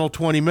the final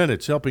 20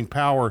 minutes, helping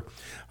power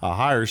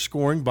higher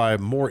scoring by a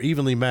more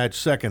evenly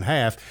matched second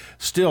half.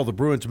 Still, the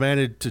Bruins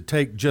managed to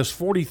take just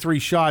 43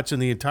 shots in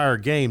the entire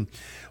game,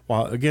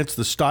 while against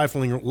the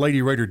stifling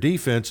Lady Raider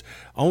defense,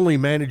 only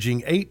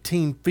managing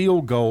 18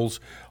 field goals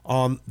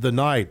on the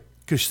night.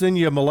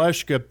 Ksenia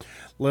Maleshka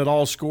led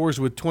all scorers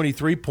with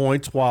 23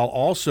 points, while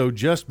also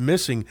just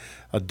missing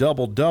a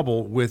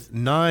double-double with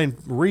 9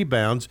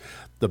 rebounds.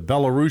 The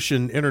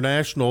Belarusian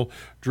international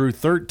drew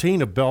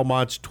 13 of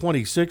Belmont's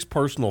 26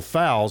 personal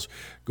fouls,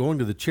 going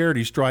to the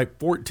charity stripe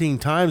 14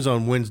 times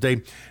on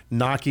Wednesday,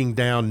 knocking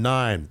down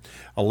 9.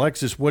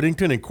 Alexis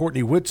Whittington and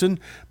Courtney Whitson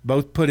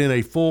both put in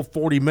a full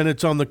 40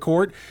 minutes on the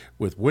court,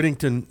 with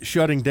Whittington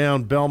shutting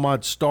down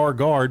Belmont's star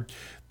guard,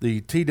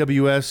 the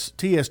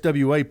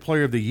TSWA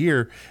Player of the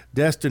Year,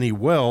 Destiny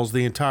Wells,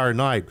 the entire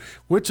night.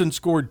 Whitson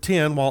scored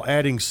 10 while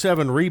adding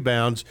 7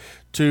 rebounds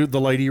to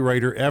the Lady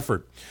Raider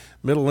effort.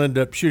 Middle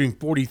ended up shooting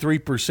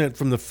 43%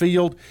 from the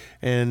field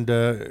and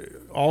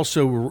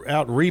also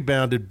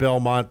out-rebounded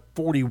Belmont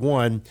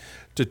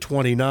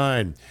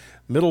 41-29.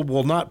 Middle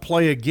will not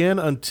play again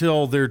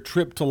until their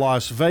trip to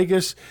Las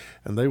Vegas,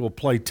 and they will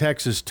play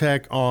Texas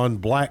Tech on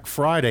Black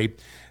Friday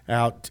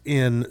out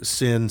in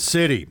Sin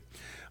City.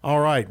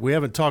 All right, we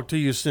haven't talked to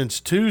you since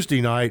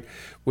Tuesday night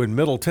when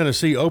Middle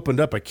Tennessee opened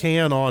up a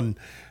can on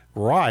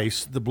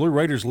Rice. The Blue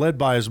Raiders led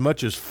by as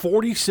much as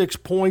 46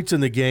 points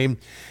in the game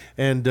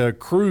and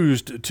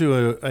cruised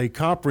to a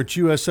Conference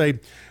USA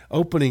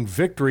opening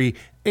victory,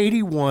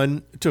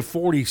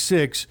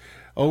 81-46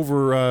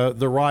 over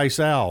the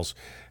Rice Owls.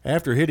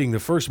 After hitting the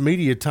first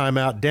media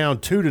timeout down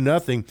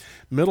 2-0,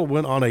 Middle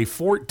went on a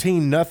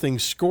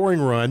 14-0 scoring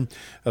run,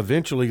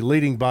 eventually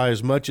leading by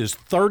as much as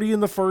 30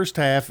 in the first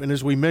half, and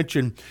as we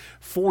mentioned,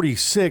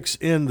 46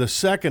 in the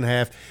second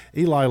half.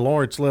 Eli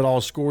Lawrence led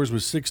all scorers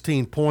with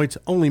 16 points,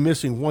 only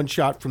missing 1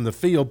 shot from the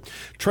field.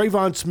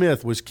 Trayvon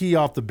Smith was key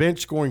off the bench,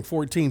 scoring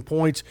 14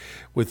 points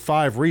with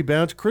 5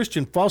 rebounds.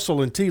 Christian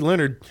Fussell and T.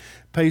 Leonard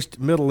paced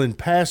Middle in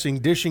passing,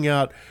 dishing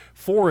out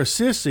 4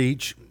 assists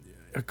each,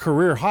 a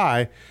career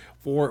high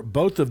for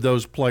both of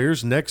those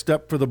players. Next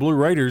up for the Blue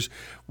Raiders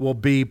will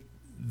be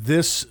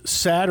this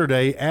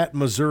Saturday at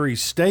Missouri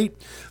State.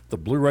 The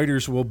Blue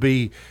Raiders will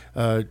be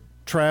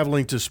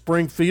traveling to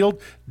Springfield.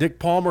 Dick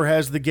Palmer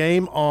has the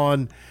game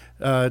on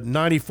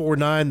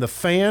 94.9 The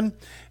Fan,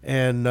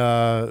 and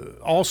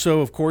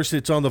also, of course,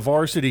 it's on the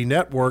Varsity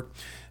Network.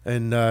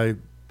 And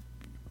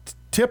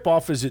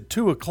tip-off is at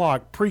 2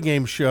 o'clock.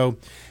 Pregame show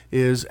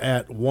is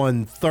at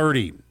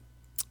 1:30.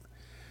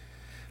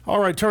 All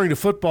right, turning to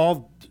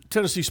football,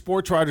 Tennessee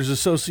Sports Writers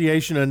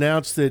Association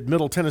announced that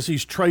Middle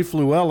Tennessee's Trey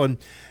Fluellen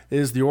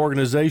is the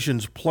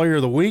organization's Player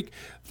of the Week.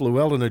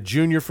 Fluellen, a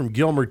junior from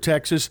Gilmer,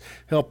 Texas,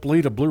 helped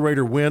lead a Blue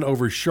Raider win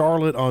over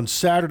Charlotte on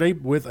Saturday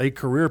with a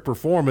career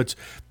performance.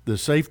 The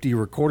safety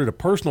recorded a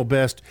personal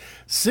best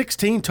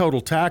 16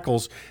 total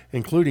tackles,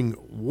 including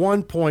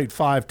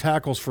 1.5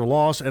 tackles for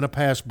loss and a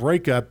pass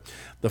breakup.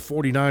 The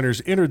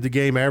 49ers entered the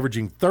game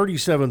averaging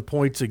 37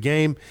 points a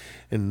game,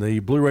 and the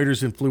Blue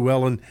Raiders and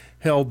Fluellen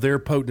held their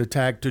potent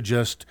attack to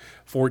just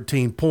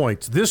 14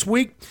 points. This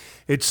week,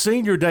 it's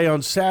Senior Day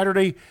on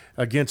Saturday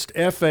against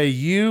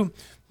FAU.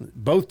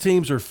 Both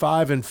teams are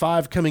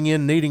 5-5, coming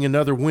in needing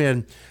another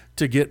win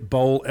to get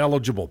bowl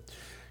eligible.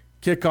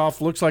 Kickoff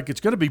looks like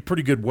it's going to be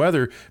pretty good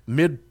weather,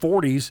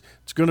 mid-40s.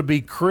 It's going to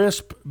be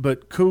crisp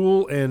but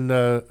cool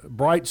and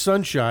bright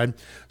sunshine,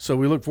 so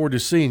we look forward to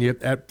seeing you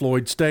at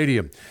Floyd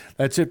Stadium.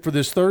 That's it for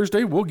this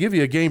Thursday. We'll give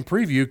you a game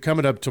preview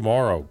coming up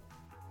tomorrow.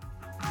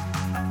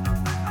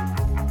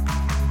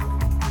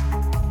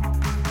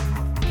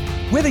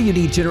 Whether you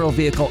need general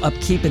vehicle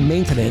upkeep and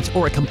maintenance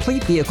or a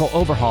complete vehicle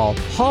overhaul,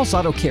 Hall's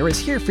Auto Care is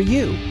here for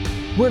you.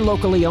 We're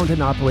locally owned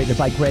and operated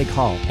by Greg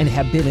Hall and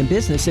have been in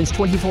business since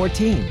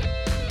 2014.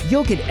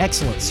 You'll get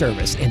excellent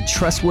service and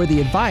trustworthy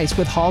advice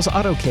with Hall's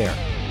Auto Care.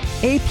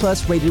 A+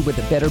 rated with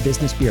the Better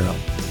Business Bureau.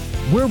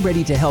 We're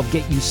ready to help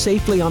get you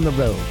safely on the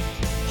road.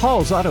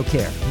 Hall's Auto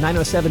Care,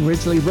 907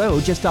 Ridgely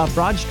Road, just off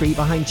Broad Street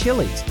behind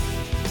Chili's.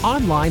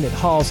 Online at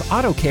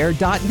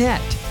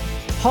hallsautocare.net.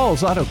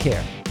 Hall's Auto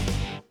Care.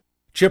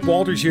 Chip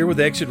Walters here with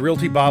Exit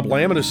Realty Bob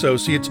Lamb &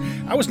 Associates.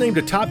 I was named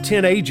a top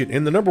 10 agent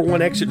in the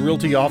 #1 Exit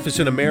Realty office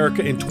in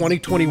America in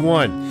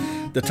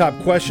 2021. The top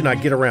question I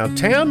get around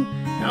town,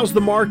 how's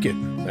the market?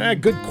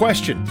 Good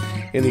question.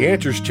 And the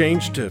answer's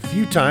changed a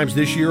few times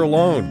this year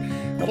alone.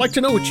 I'd like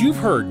to know what you've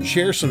heard and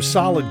share some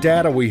solid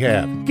data we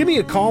have. Give me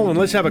a call and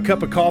let's have a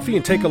cup of coffee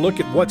and take a look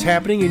at what's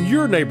happening in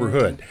your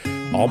neighborhood.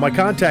 All my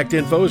contact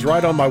info is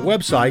right on my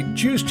website,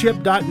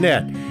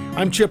 choosechip.net.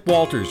 I'm Chip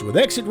Walters with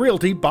Exit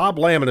Realty Bob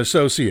Lamb &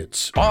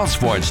 Associates. All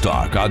Sports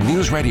Talk on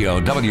News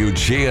Radio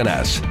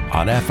WGNS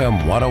on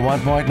FM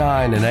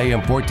 101.9 and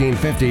AM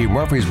 1450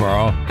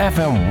 Murfreesboro,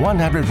 FM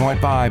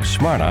 100.5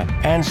 Smyrna,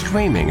 and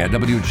streaming at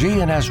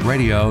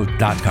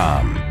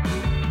WGNSradio.com.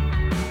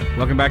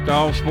 Welcome back to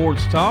All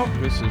Sports Talk.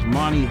 This is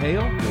Monty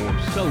Hale for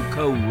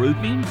SoCo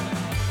Roofing.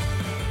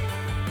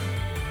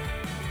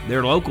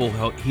 They're local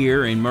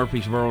here in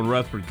Murfreesboro and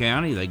Rutherford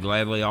County. They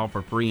gladly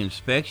offer free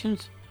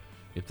inspections.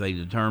 If they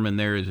determine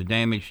there is a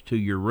damage to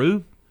your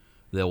roof,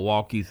 they'll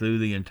walk you through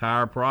the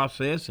entire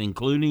process,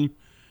 including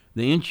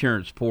the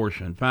insurance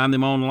portion. Find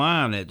them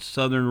online at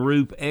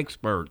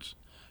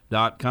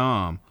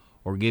southernroofexperts.com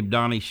or give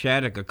Donnie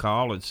Shattuck a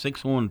call at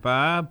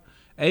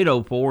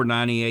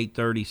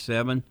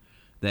 615-804-9837.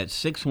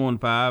 That's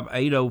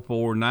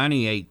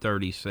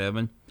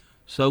 615-804-9837.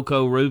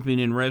 SoCo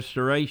Roofing and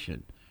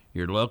Restoration,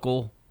 your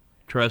local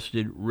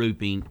trusted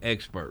roofing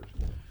expert.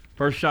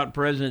 First Shot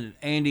President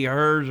Andy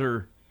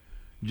Herz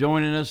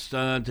joining us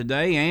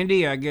today.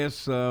 Andy, I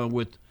guess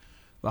with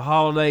the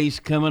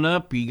holidays coming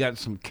up, you got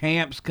some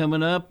camps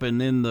coming up,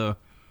 and then the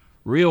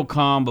real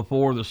calm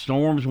before the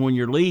storms when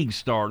your league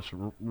starts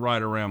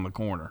right around the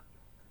corner.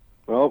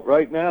 Well,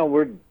 right now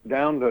we're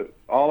down to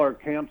all our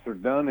camps are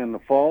done in the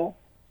fall.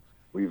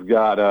 We've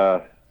got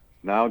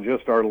now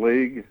just our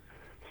league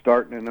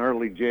starting in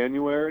early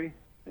January,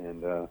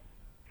 and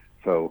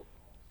so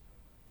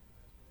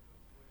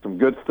some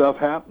good stuff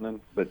happening,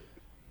 but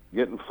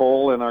getting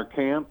full in our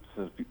camps.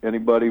 If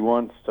anybody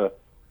wants to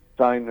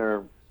sign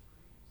their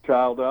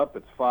child up,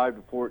 it's 5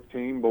 to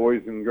 14,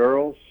 boys and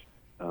girls.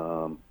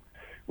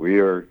 We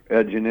are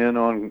edging in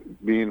on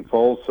being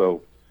full,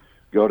 so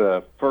go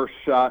to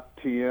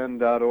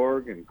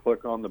firstshottn.org and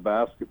click on the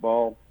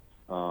basketball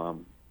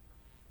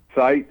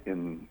site,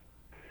 and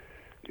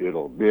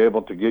it'll be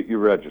able to get you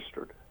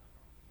registered.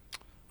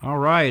 All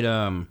right.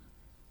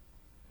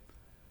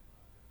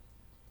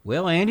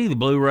 Well, Andy, the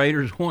Blue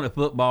Raiders won a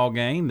football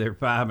game. They're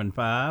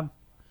 5-5.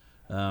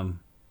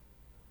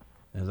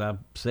 As I've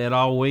said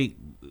all week,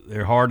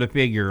 they're hard to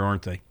figure,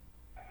 aren't they?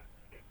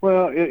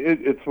 Well,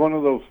 it's one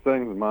of those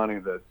things, Monty,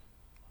 that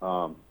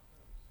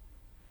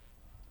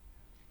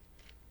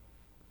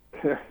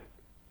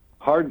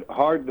hard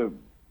to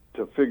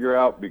figure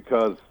out,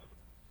 because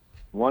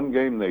one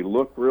game they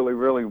look really,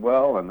 really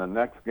well, and the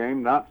next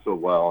game not so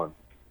well. And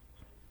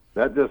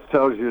that just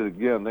tells you,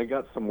 again, they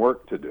got some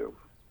work to do.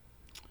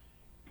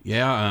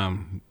 Yeah,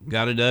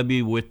 got a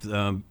W with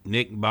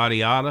Nick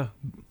Battiato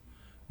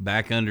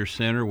back under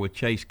center with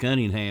Chase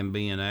Cunningham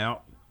being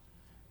out.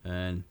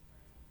 And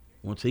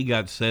once he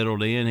got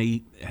settled in,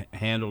 he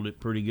handled it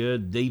pretty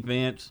good.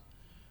 Defense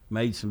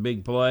made some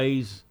big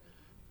plays.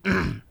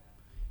 You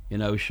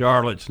know,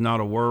 Charlotte's not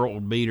a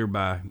world beater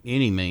by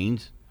any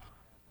means.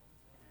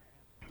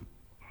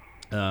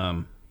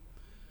 But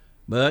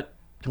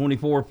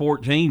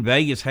 24-14,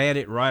 Vegas had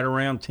it right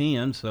around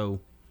 10, so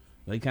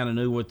they kind of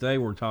knew what they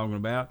were talking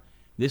about.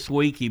 This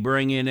week you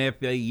bring in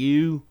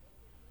FAU,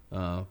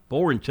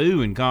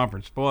 4-2 in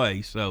conference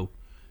play, so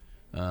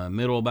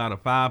middle about a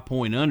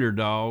 5-point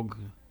underdog.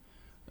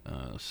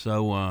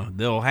 So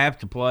they'll have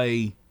to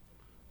play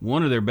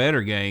one of their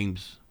better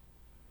games.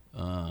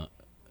 They'll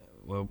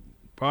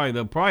probably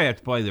have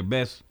to play their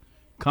best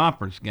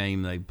conference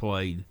game they've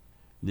played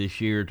this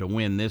year to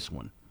win this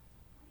one.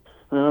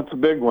 Well, it's a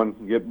big one.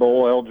 Get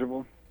bowl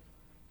eligible,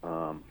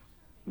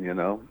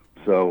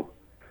 so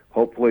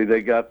hopefully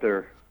they got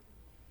their,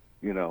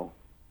 a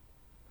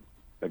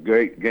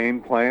great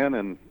game plan,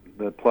 and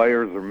the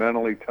players are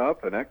mentally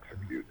tough and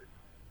executed.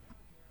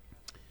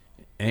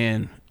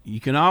 And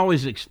you can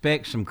always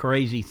expect some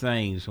crazy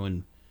things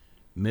when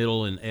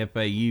Middle and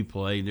FAU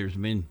play. There's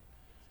been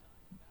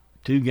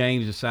 2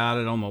 games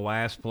decided on the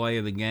last play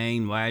of the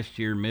game. Last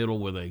year, Middle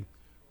with a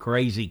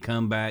crazy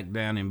comeback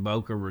down in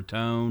Boca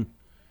Raton.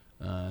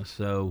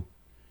 So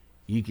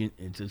you can.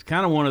 It's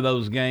kind of one of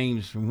those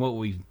games from what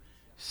we've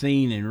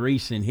seen in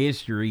recent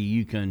history.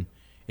 You can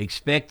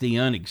expect the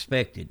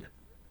unexpected.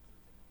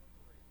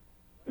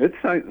 It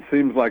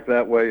seems like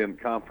that way in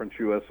Conference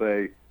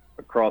USA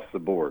across the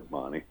board,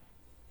 Monty.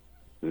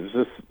 There's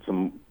just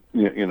some,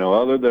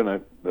 other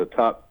than the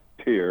top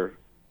tier,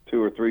 2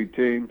 or 3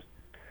 teams,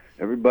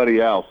 everybody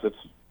else, it's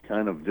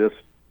kind of just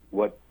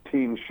what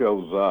team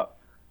shows up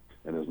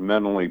and is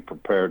mentally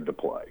prepared to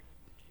play.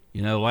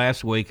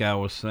 Last week I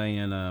was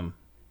saying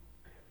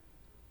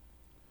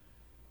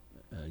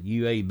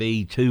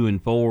UAB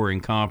 2-4 in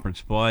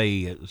conference play.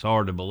 It's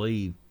hard to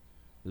believe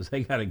because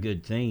they got a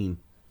good team,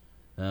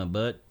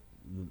 but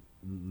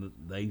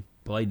they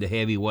played the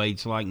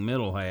heavyweights like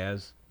Middle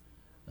has,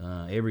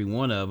 every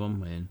one of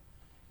them, and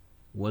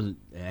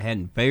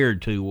hadn't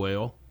fared too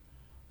well.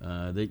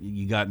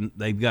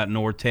 They've got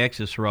North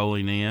Texas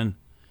rolling in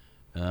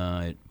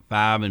at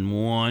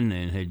 5-1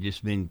 and had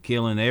just been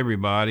killing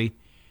everybody.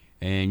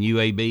 And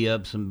UAB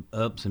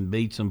ups and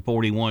beats them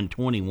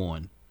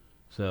 41-21.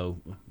 So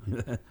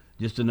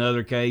just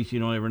another case, you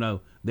don't ever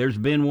know. There's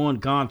been one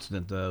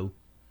constant, though.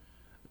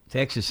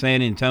 Texas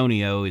San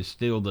Antonio is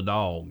still the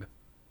dog.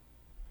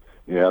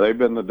 Yeah, they've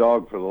been the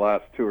dog for the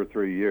last 2 or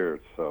 3 years.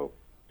 So,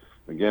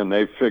 again,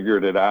 they've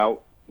figured it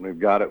out. They've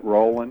got it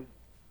rolling.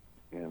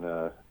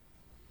 And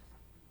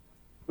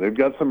they've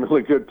got some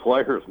really good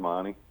players,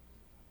 Monty.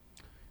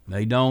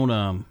 They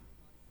don't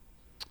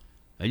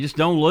they just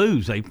don't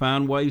lose. They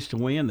find ways to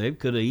win. They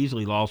could have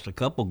easily lost a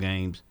couple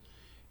games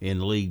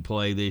in league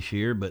play this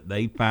year, but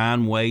they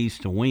find ways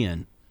to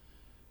win.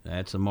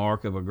 That's a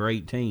mark of a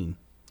great team.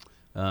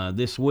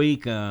 This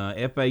week,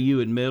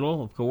 FAU at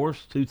Middle, of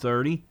course,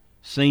 2:30,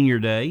 Senior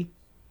Day.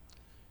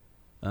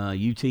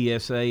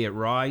 UTSA at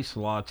Rice,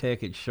 La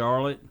Tech at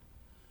Charlotte.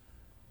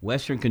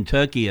 Western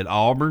Kentucky at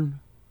Auburn,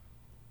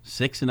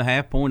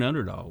 6.5-point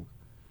underdog.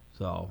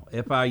 So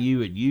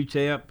FIU at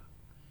UTEP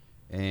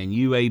and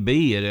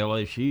UAB at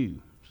LSU.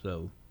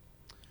 So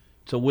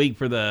it's a week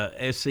for the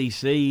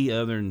SEC,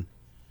 other than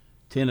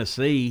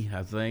Tennessee,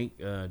 I think,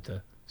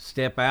 to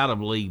step out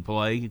of league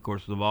play. Of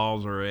course, the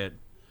Vols are at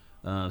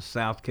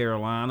South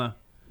Carolina.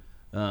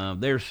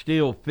 They're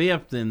still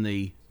 5th in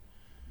the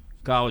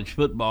college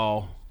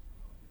football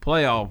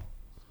playoff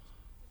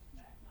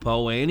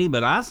poll, Andy,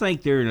 but I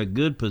think they're in a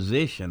good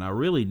position. I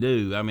really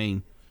do. I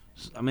mean,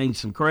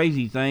 some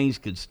crazy things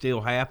could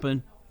still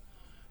happen,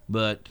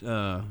 but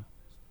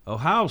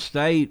Ohio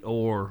State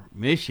or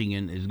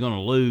Michigan is going to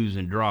lose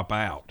and drop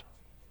out.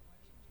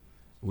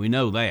 We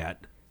know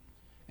that,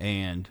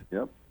 and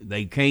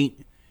they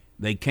can't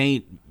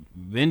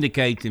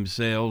vindicate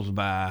themselves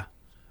by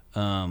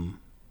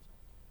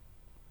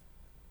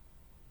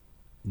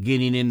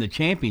getting in the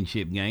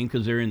championship game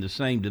because they're in the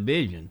same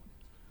division.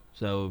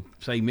 So,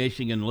 say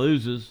Michigan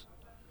loses,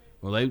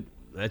 well,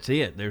 that's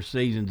it. Their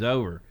season's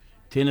over.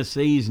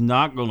 Tennessee's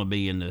not going to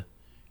be in the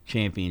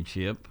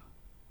championship.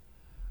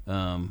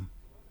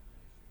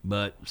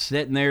 But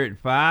sitting there at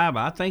 5,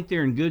 I think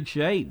they're in good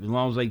shape as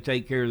long as they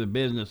take care of the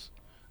business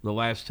the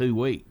last 2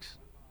 weeks.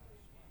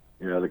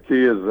 Yeah, the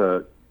key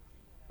is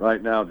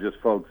right now just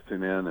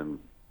focusing in and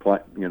play.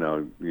 You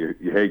know,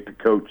 you hate to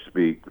coach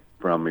speak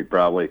from me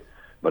probably,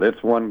 but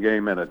it's one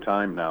game at a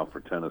time now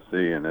for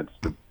Tennessee, and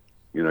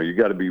you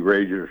got to be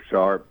razor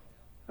sharp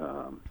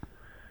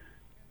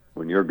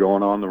when you're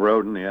going on the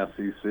road in the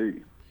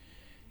SEC.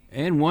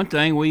 And one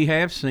thing we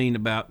have seen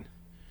about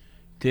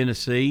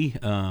Tennessee,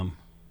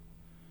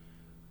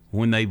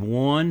 when they've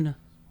won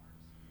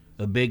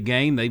a big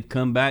game, they've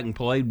come back and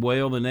played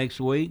well the next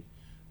week.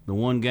 The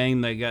one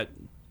game they got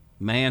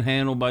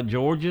manhandled by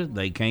Georgia,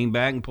 they came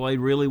back and played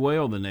really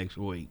well the next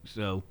week.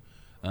 So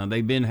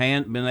they've been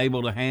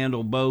able to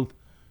handle both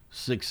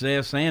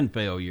success and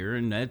failure,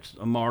 and that's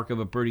a mark of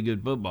a pretty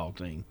good football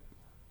team.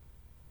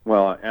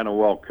 Well, and a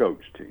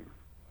well-coached team.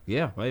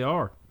 Yeah, they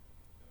are.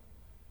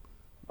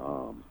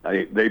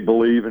 They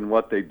believe in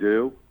what they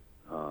do.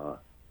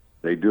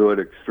 They do it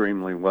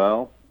extremely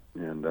well,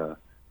 and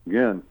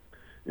again,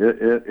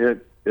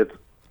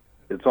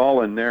 it's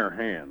all in their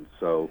hands.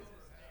 So,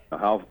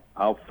 how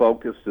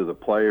focused do the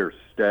players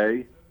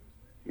stay?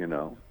 You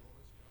know,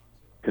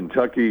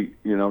 Kentucky,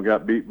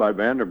 got beat by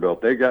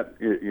Vanderbilt. They got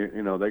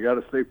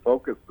to stay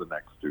focused the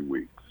next 2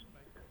 weeks.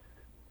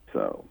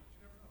 So,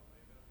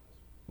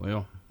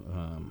 well,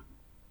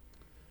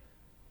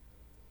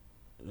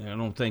 I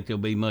don't think there'll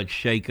be much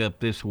shake-up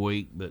this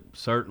week, but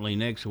certainly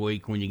next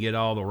week when you get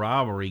all the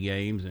rivalry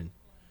games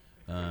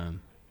and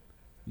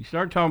you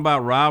start talking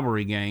about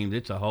rivalry games,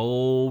 it's a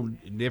whole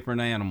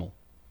different animal.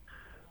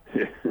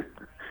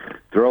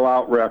 Throw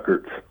out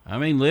records. I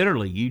mean,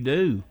 literally, you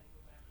do.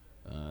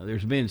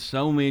 There's been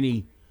so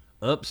many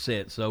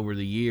upsets over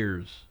the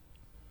years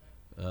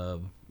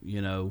of,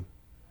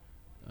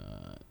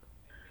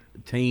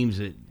 teams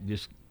that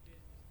just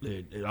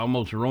it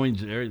almost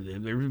ruins.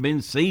 There's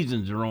been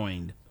seasons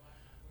ruined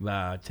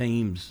by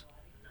teams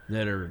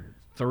that are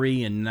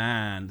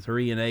 3-9,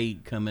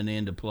 3-8 coming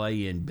into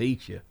play and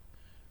beat you.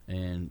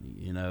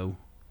 And,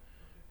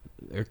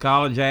 they're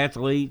college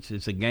athletes.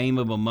 It's a game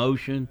of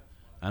emotion.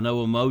 I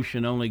know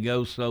emotion only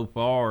goes so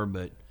far,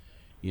 but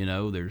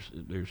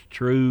there's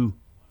true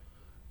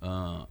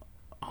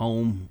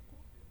home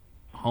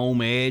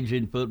edge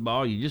in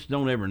football. You just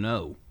don't ever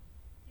know.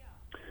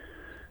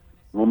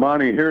 Well,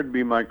 Monty, here'd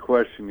be my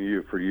question to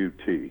you for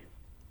UT.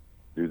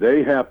 Do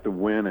they have to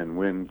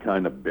win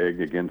kind of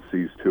big against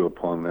these two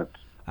opponents?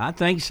 I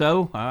think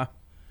so. I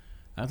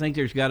think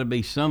there's got to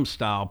be some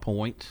style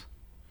points.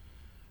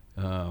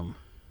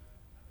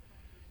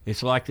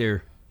 It's like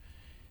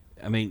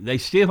they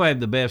still have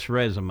the best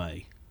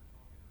resume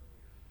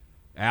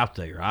out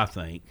there, I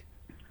think.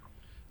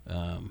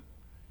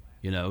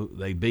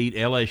 They beat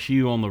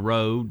LSU on the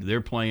road.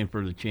 They're playing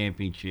for the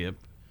championship.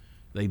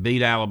 They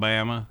beat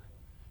Alabama.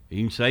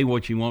 You can say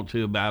what you want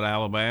to about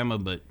Alabama,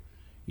 but,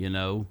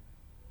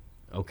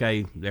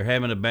 okay, they're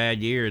having a bad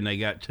year and they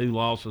got 2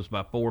 losses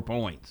by 4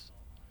 points.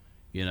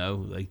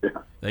 They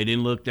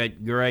didn't look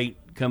that great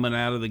coming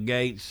out of the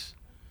gates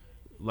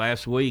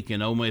last week,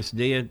 and Ole Miss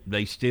did.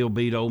 They still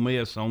beat Ole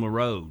Miss on the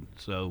road.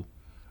 So,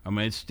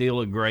 it's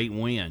still a great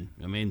win.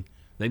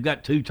 They've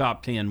got 2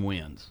 top 10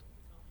 wins.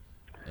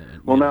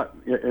 And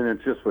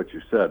it's just what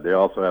you said. They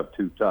also have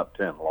 2 top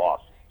 10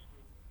 losses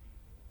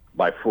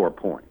by 4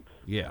 points.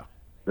 Yeah.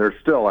 They're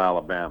still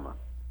Alabama.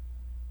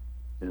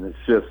 And it's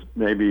just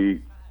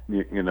maybe,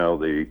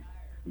 the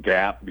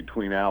gap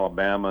between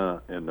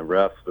Alabama and the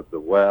rest of the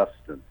West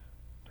and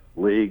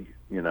league,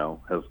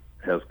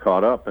 has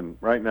caught up. And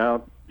right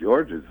now,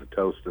 Georgia's the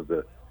toast of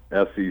the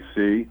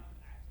SEC.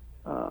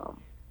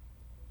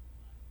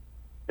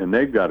 And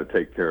they've got to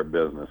take care of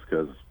business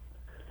because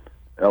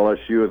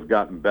LSU has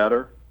gotten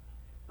better.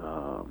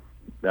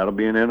 That'll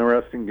be an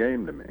interesting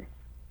game to me.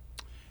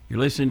 You're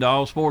listening to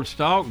All Sports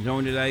Talk,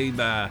 joined today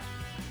by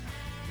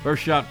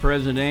First Shot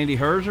President Andy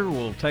Herzer.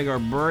 We'll take our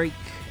break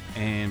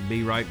and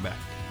be right back.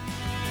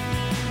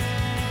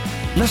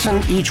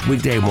 Listen each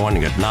weekday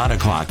morning at 9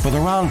 o'clock for the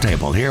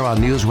Roundtable here on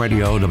News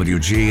Radio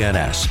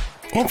WGNS.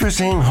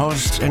 Interesting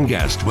hosts and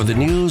guests with the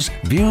news,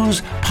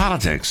 views,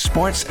 politics,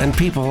 sports, and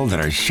people that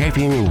are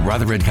shaping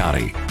Rutherford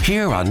County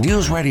here on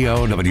News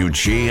Radio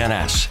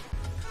WGNS.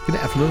 Good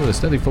afternoon. A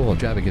steady flow of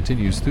traffic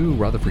continues through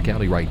Rutherford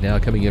County right now,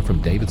 coming in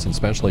from Davidson,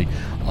 especially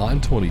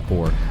on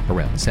 24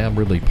 around Sam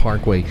Ridley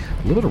Parkway.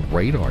 A little bit of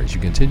radar as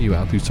you continue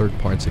out through certain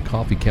parts of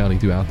Coffee County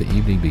throughout the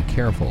evening. Be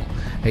careful.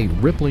 Hey,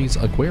 Ripley's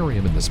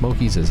Aquarium in the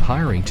Smokies is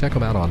hiring. Check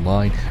them out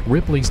online,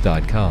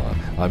 ripleys.com.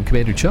 I'm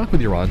Commander Chuck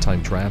with your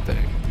on-time traffic.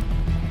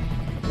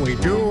 We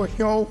do it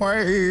your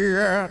way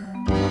at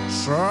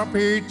Sir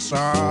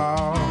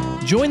Pizza.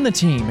 Join the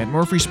team at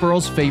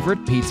Murfreesboro's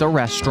favorite pizza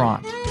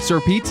restaurant. Sir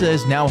Pizza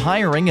is now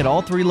hiring at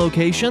all 3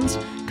 locations.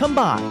 Come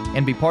by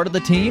and be part of the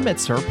team at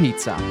Sir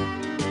Pizza.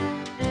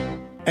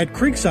 At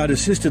Creekside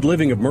Assisted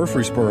Living of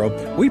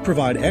Murfreesboro, we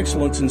provide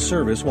excellence in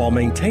service while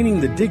maintaining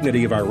the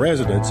dignity of our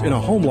residents in a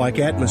home-like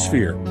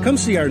atmosphere. Come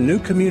see our new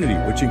community,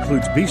 which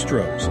includes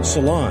bistros,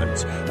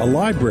 salons, a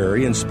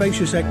library, and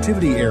spacious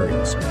activity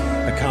areas.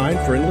 A kind,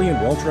 friendly,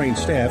 and well-trained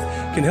staff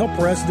can help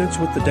residents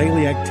with the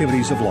daily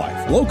activities of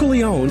life.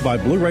 Locally owned by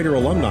Blue Raider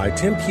alumni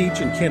Tim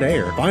Keach and Ken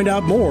Ayer. Find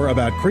out more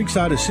about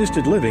Creekside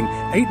Assisted Living,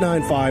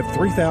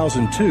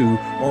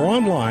 895-3002, or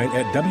online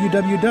at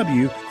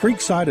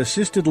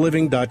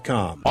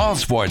www.creeksideassistedliving.com. All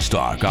Sports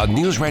Talk on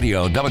News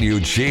Radio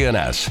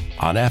WGNS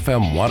on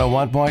FM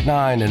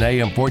 101.9 and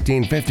AM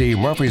 1450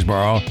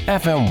 Murfreesboro,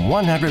 FM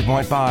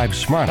 100.5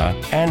 Smyrna,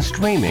 and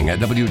streaming at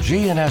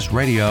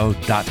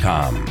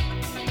WGNSradio.com.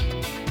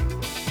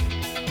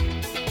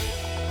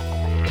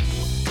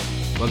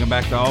 Welcome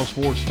back to All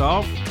Sports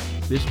Talk.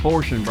 This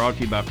portion brought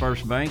to you by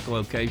First Bank,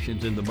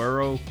 locations in the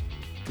borough,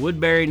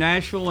 Woodbury,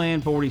 Nashville,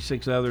 and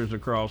 46 others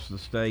across the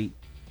state.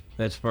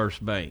 That's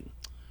First Bank.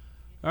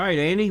 All right,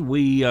 Andy,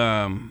 we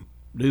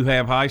do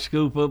have high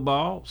school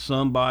football.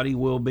 Somebody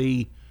will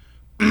be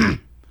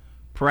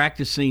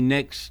practicing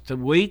next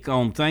week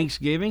on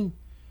Thanksgiving.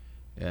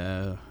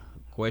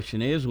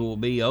 Question is, will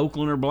it be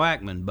Oakland or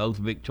Blackman? Both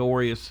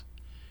victorious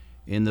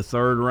in the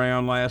third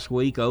round last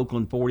week.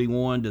 Oakland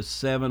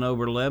 41-7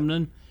 over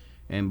Lebanon,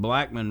 and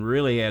Blackman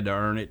really had to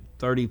earn it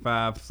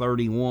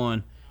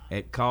 35-31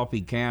 at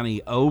Coffee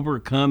County,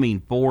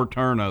 overcoming 4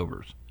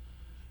 turnovers.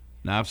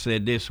 Now, I've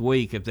said this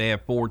week, if they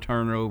have 4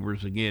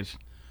 turnovers against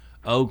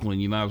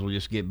Oakland, you might as well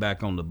just get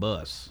back on the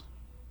bus.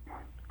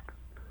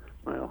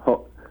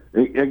 Well,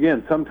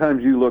 again,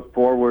 sometimes you look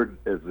forward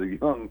as a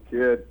young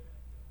kid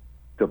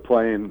to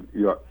playing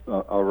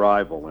a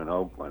rival in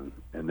Oakland,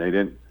 and they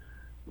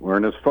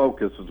weren't as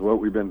focused as what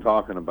we've been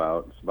talking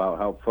about. It's about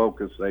how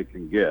focused they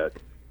can get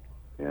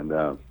and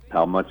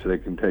how much they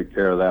can take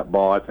care of that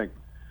ball. I think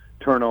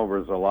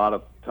turnovers a lot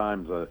of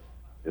times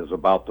is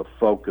about the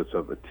focus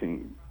of the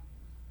team.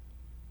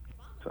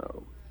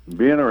 So, it'll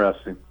be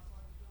interesting.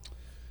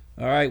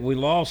 All right, we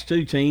lost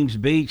 2 teams.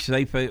 Beach,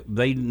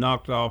 they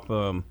knocked off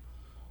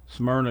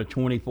Smyrna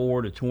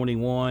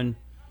 24-21.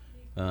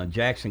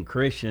 Jackson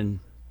Christian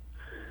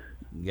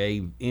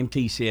gave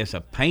MTCS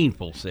a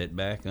painful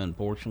setback,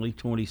 unfortunately,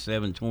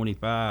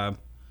 27-25.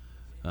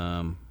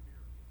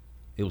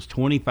 It was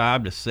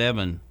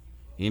 25-7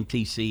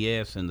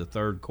 MTCS in the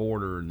third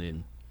quarter, and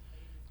then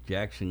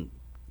Jackson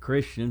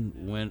Christian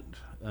went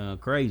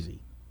crazy.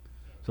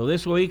 So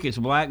this week it's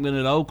Blackman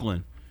at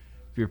Oakland.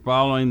 If you're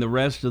following the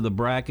rest of the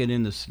bracket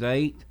in the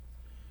state,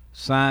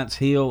 Science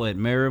Hill at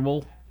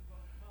Maryville,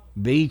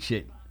 Beach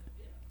at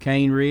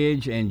Cane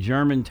Ridge, and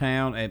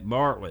Germantown at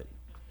Bartlett.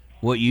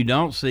 What you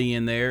don't see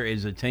in there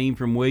is a team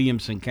from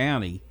Williamson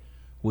County,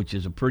 which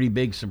is a pretty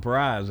big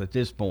surprise at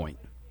this point.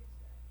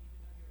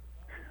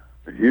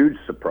 A huge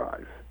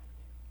surprise.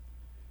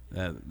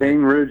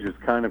 Cane Ridge has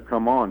kind of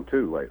come on,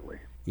 too, lately.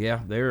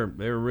 Yeah, they're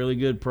a really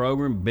good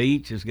program.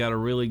 Beach has got a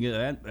really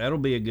good that'll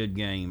be a good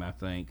game, I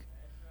think.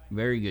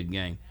 Very good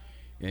game.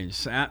 And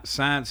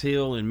Science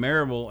Hill and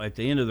Maryville at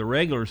the end of the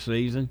regular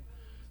season,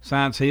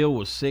 Science Hill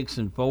was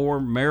 6-4.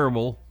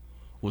 Maryville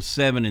was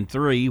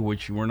 7-3,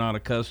 which we're not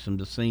accustomed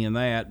to seeing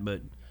that.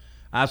 But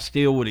I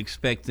still would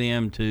expect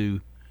them to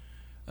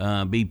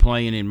be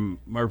playing in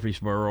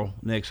Murfreesboro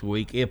next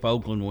week if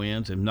Oakland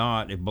wins. If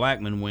not, if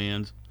Blackman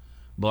wins,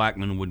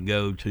 Blackman would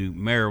go to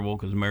Maryville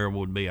because Maryville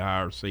would be a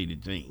higher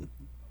seeded team.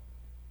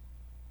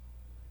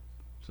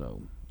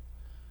 So,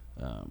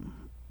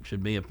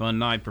 should be a fun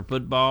night for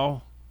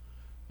football.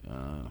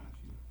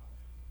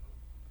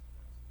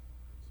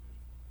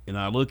 and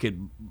I look at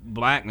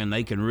Blackman,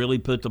 they can really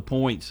put the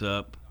points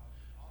up.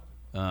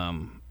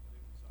 Can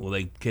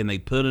they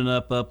put it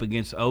up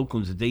against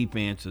Oakland's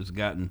defense has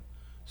gotten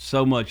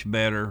so much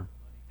better,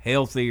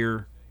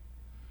 healthier,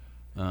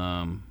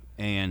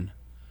 and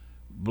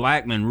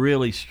Blackman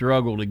really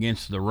struggled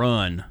against the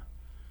run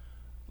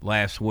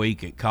last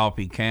week at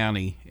Coffee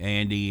County,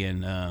 Andy,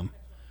 and I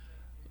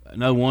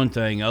know one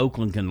thing,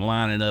 Oakland can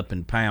line it up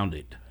and pound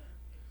it.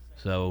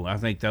 So I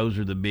think those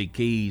are the big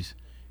keys.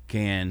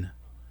 Can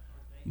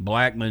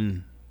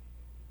Blackman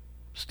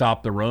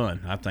stop the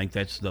run? I think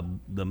that's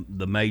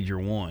the major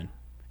one.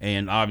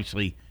 And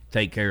obviously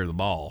take care of the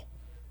ball.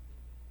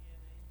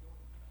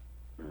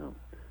 Yeah.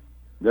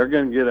 They're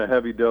going to get a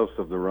heavy dose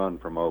of the run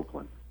from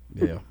Oakland.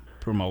 Yeah,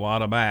 from a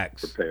lot of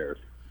backs. Prepared.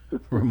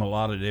 From a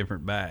lot of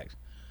different backs.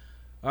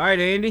 All right,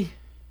 Andy.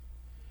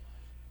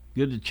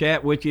 Good to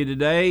chat with you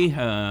today.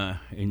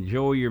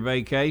 Enjoy your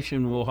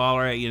vacation. We'll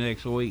holler at you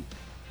next week.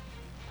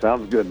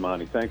 Sounds good,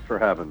 Monty. Thanks for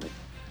having me.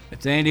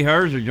 It's Andy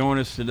Herzer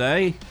joining us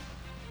today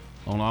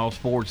on All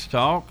Sports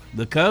Talk.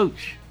 The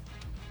coach,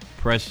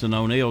 Preston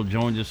O'Neill,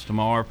 joins us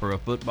tomorrow for a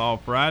Football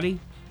Friday.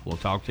 We'll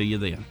talk to you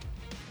then.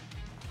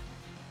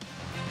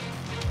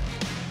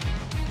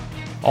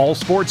 All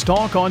Sports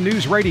Talk on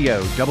News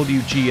Radio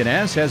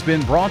WGNS has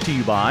been brought to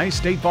you by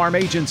State Farm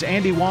agents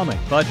Andy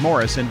Womack, Bud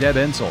Morris, and Deb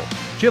Ensel.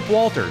 Chip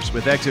Walters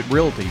with Exit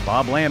Realty,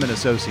 Bob Lamb &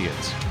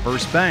 Associates.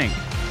 First Bank,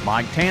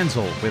 Mike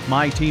Tanzel with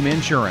My Team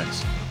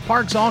Insurance.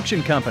 Parks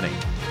Auction Company,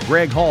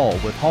 Greg Hall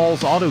with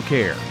Hall's Auto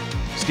Care.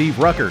 Steve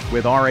Ruckert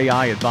with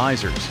RAI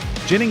Advisors.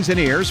 Jennings &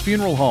 Ayers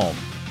Funeral Home.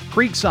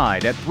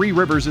 Creekside at Three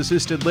Rivers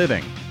Assisted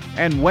Living.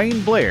 And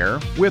Wayne Blair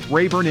with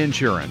Rayburn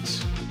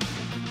Insurance.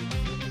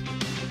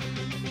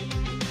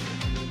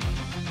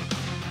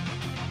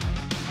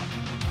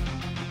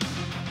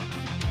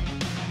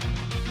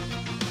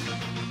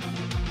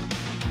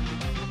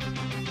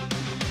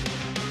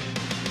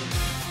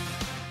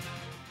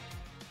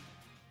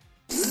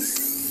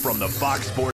 From the Fox Sports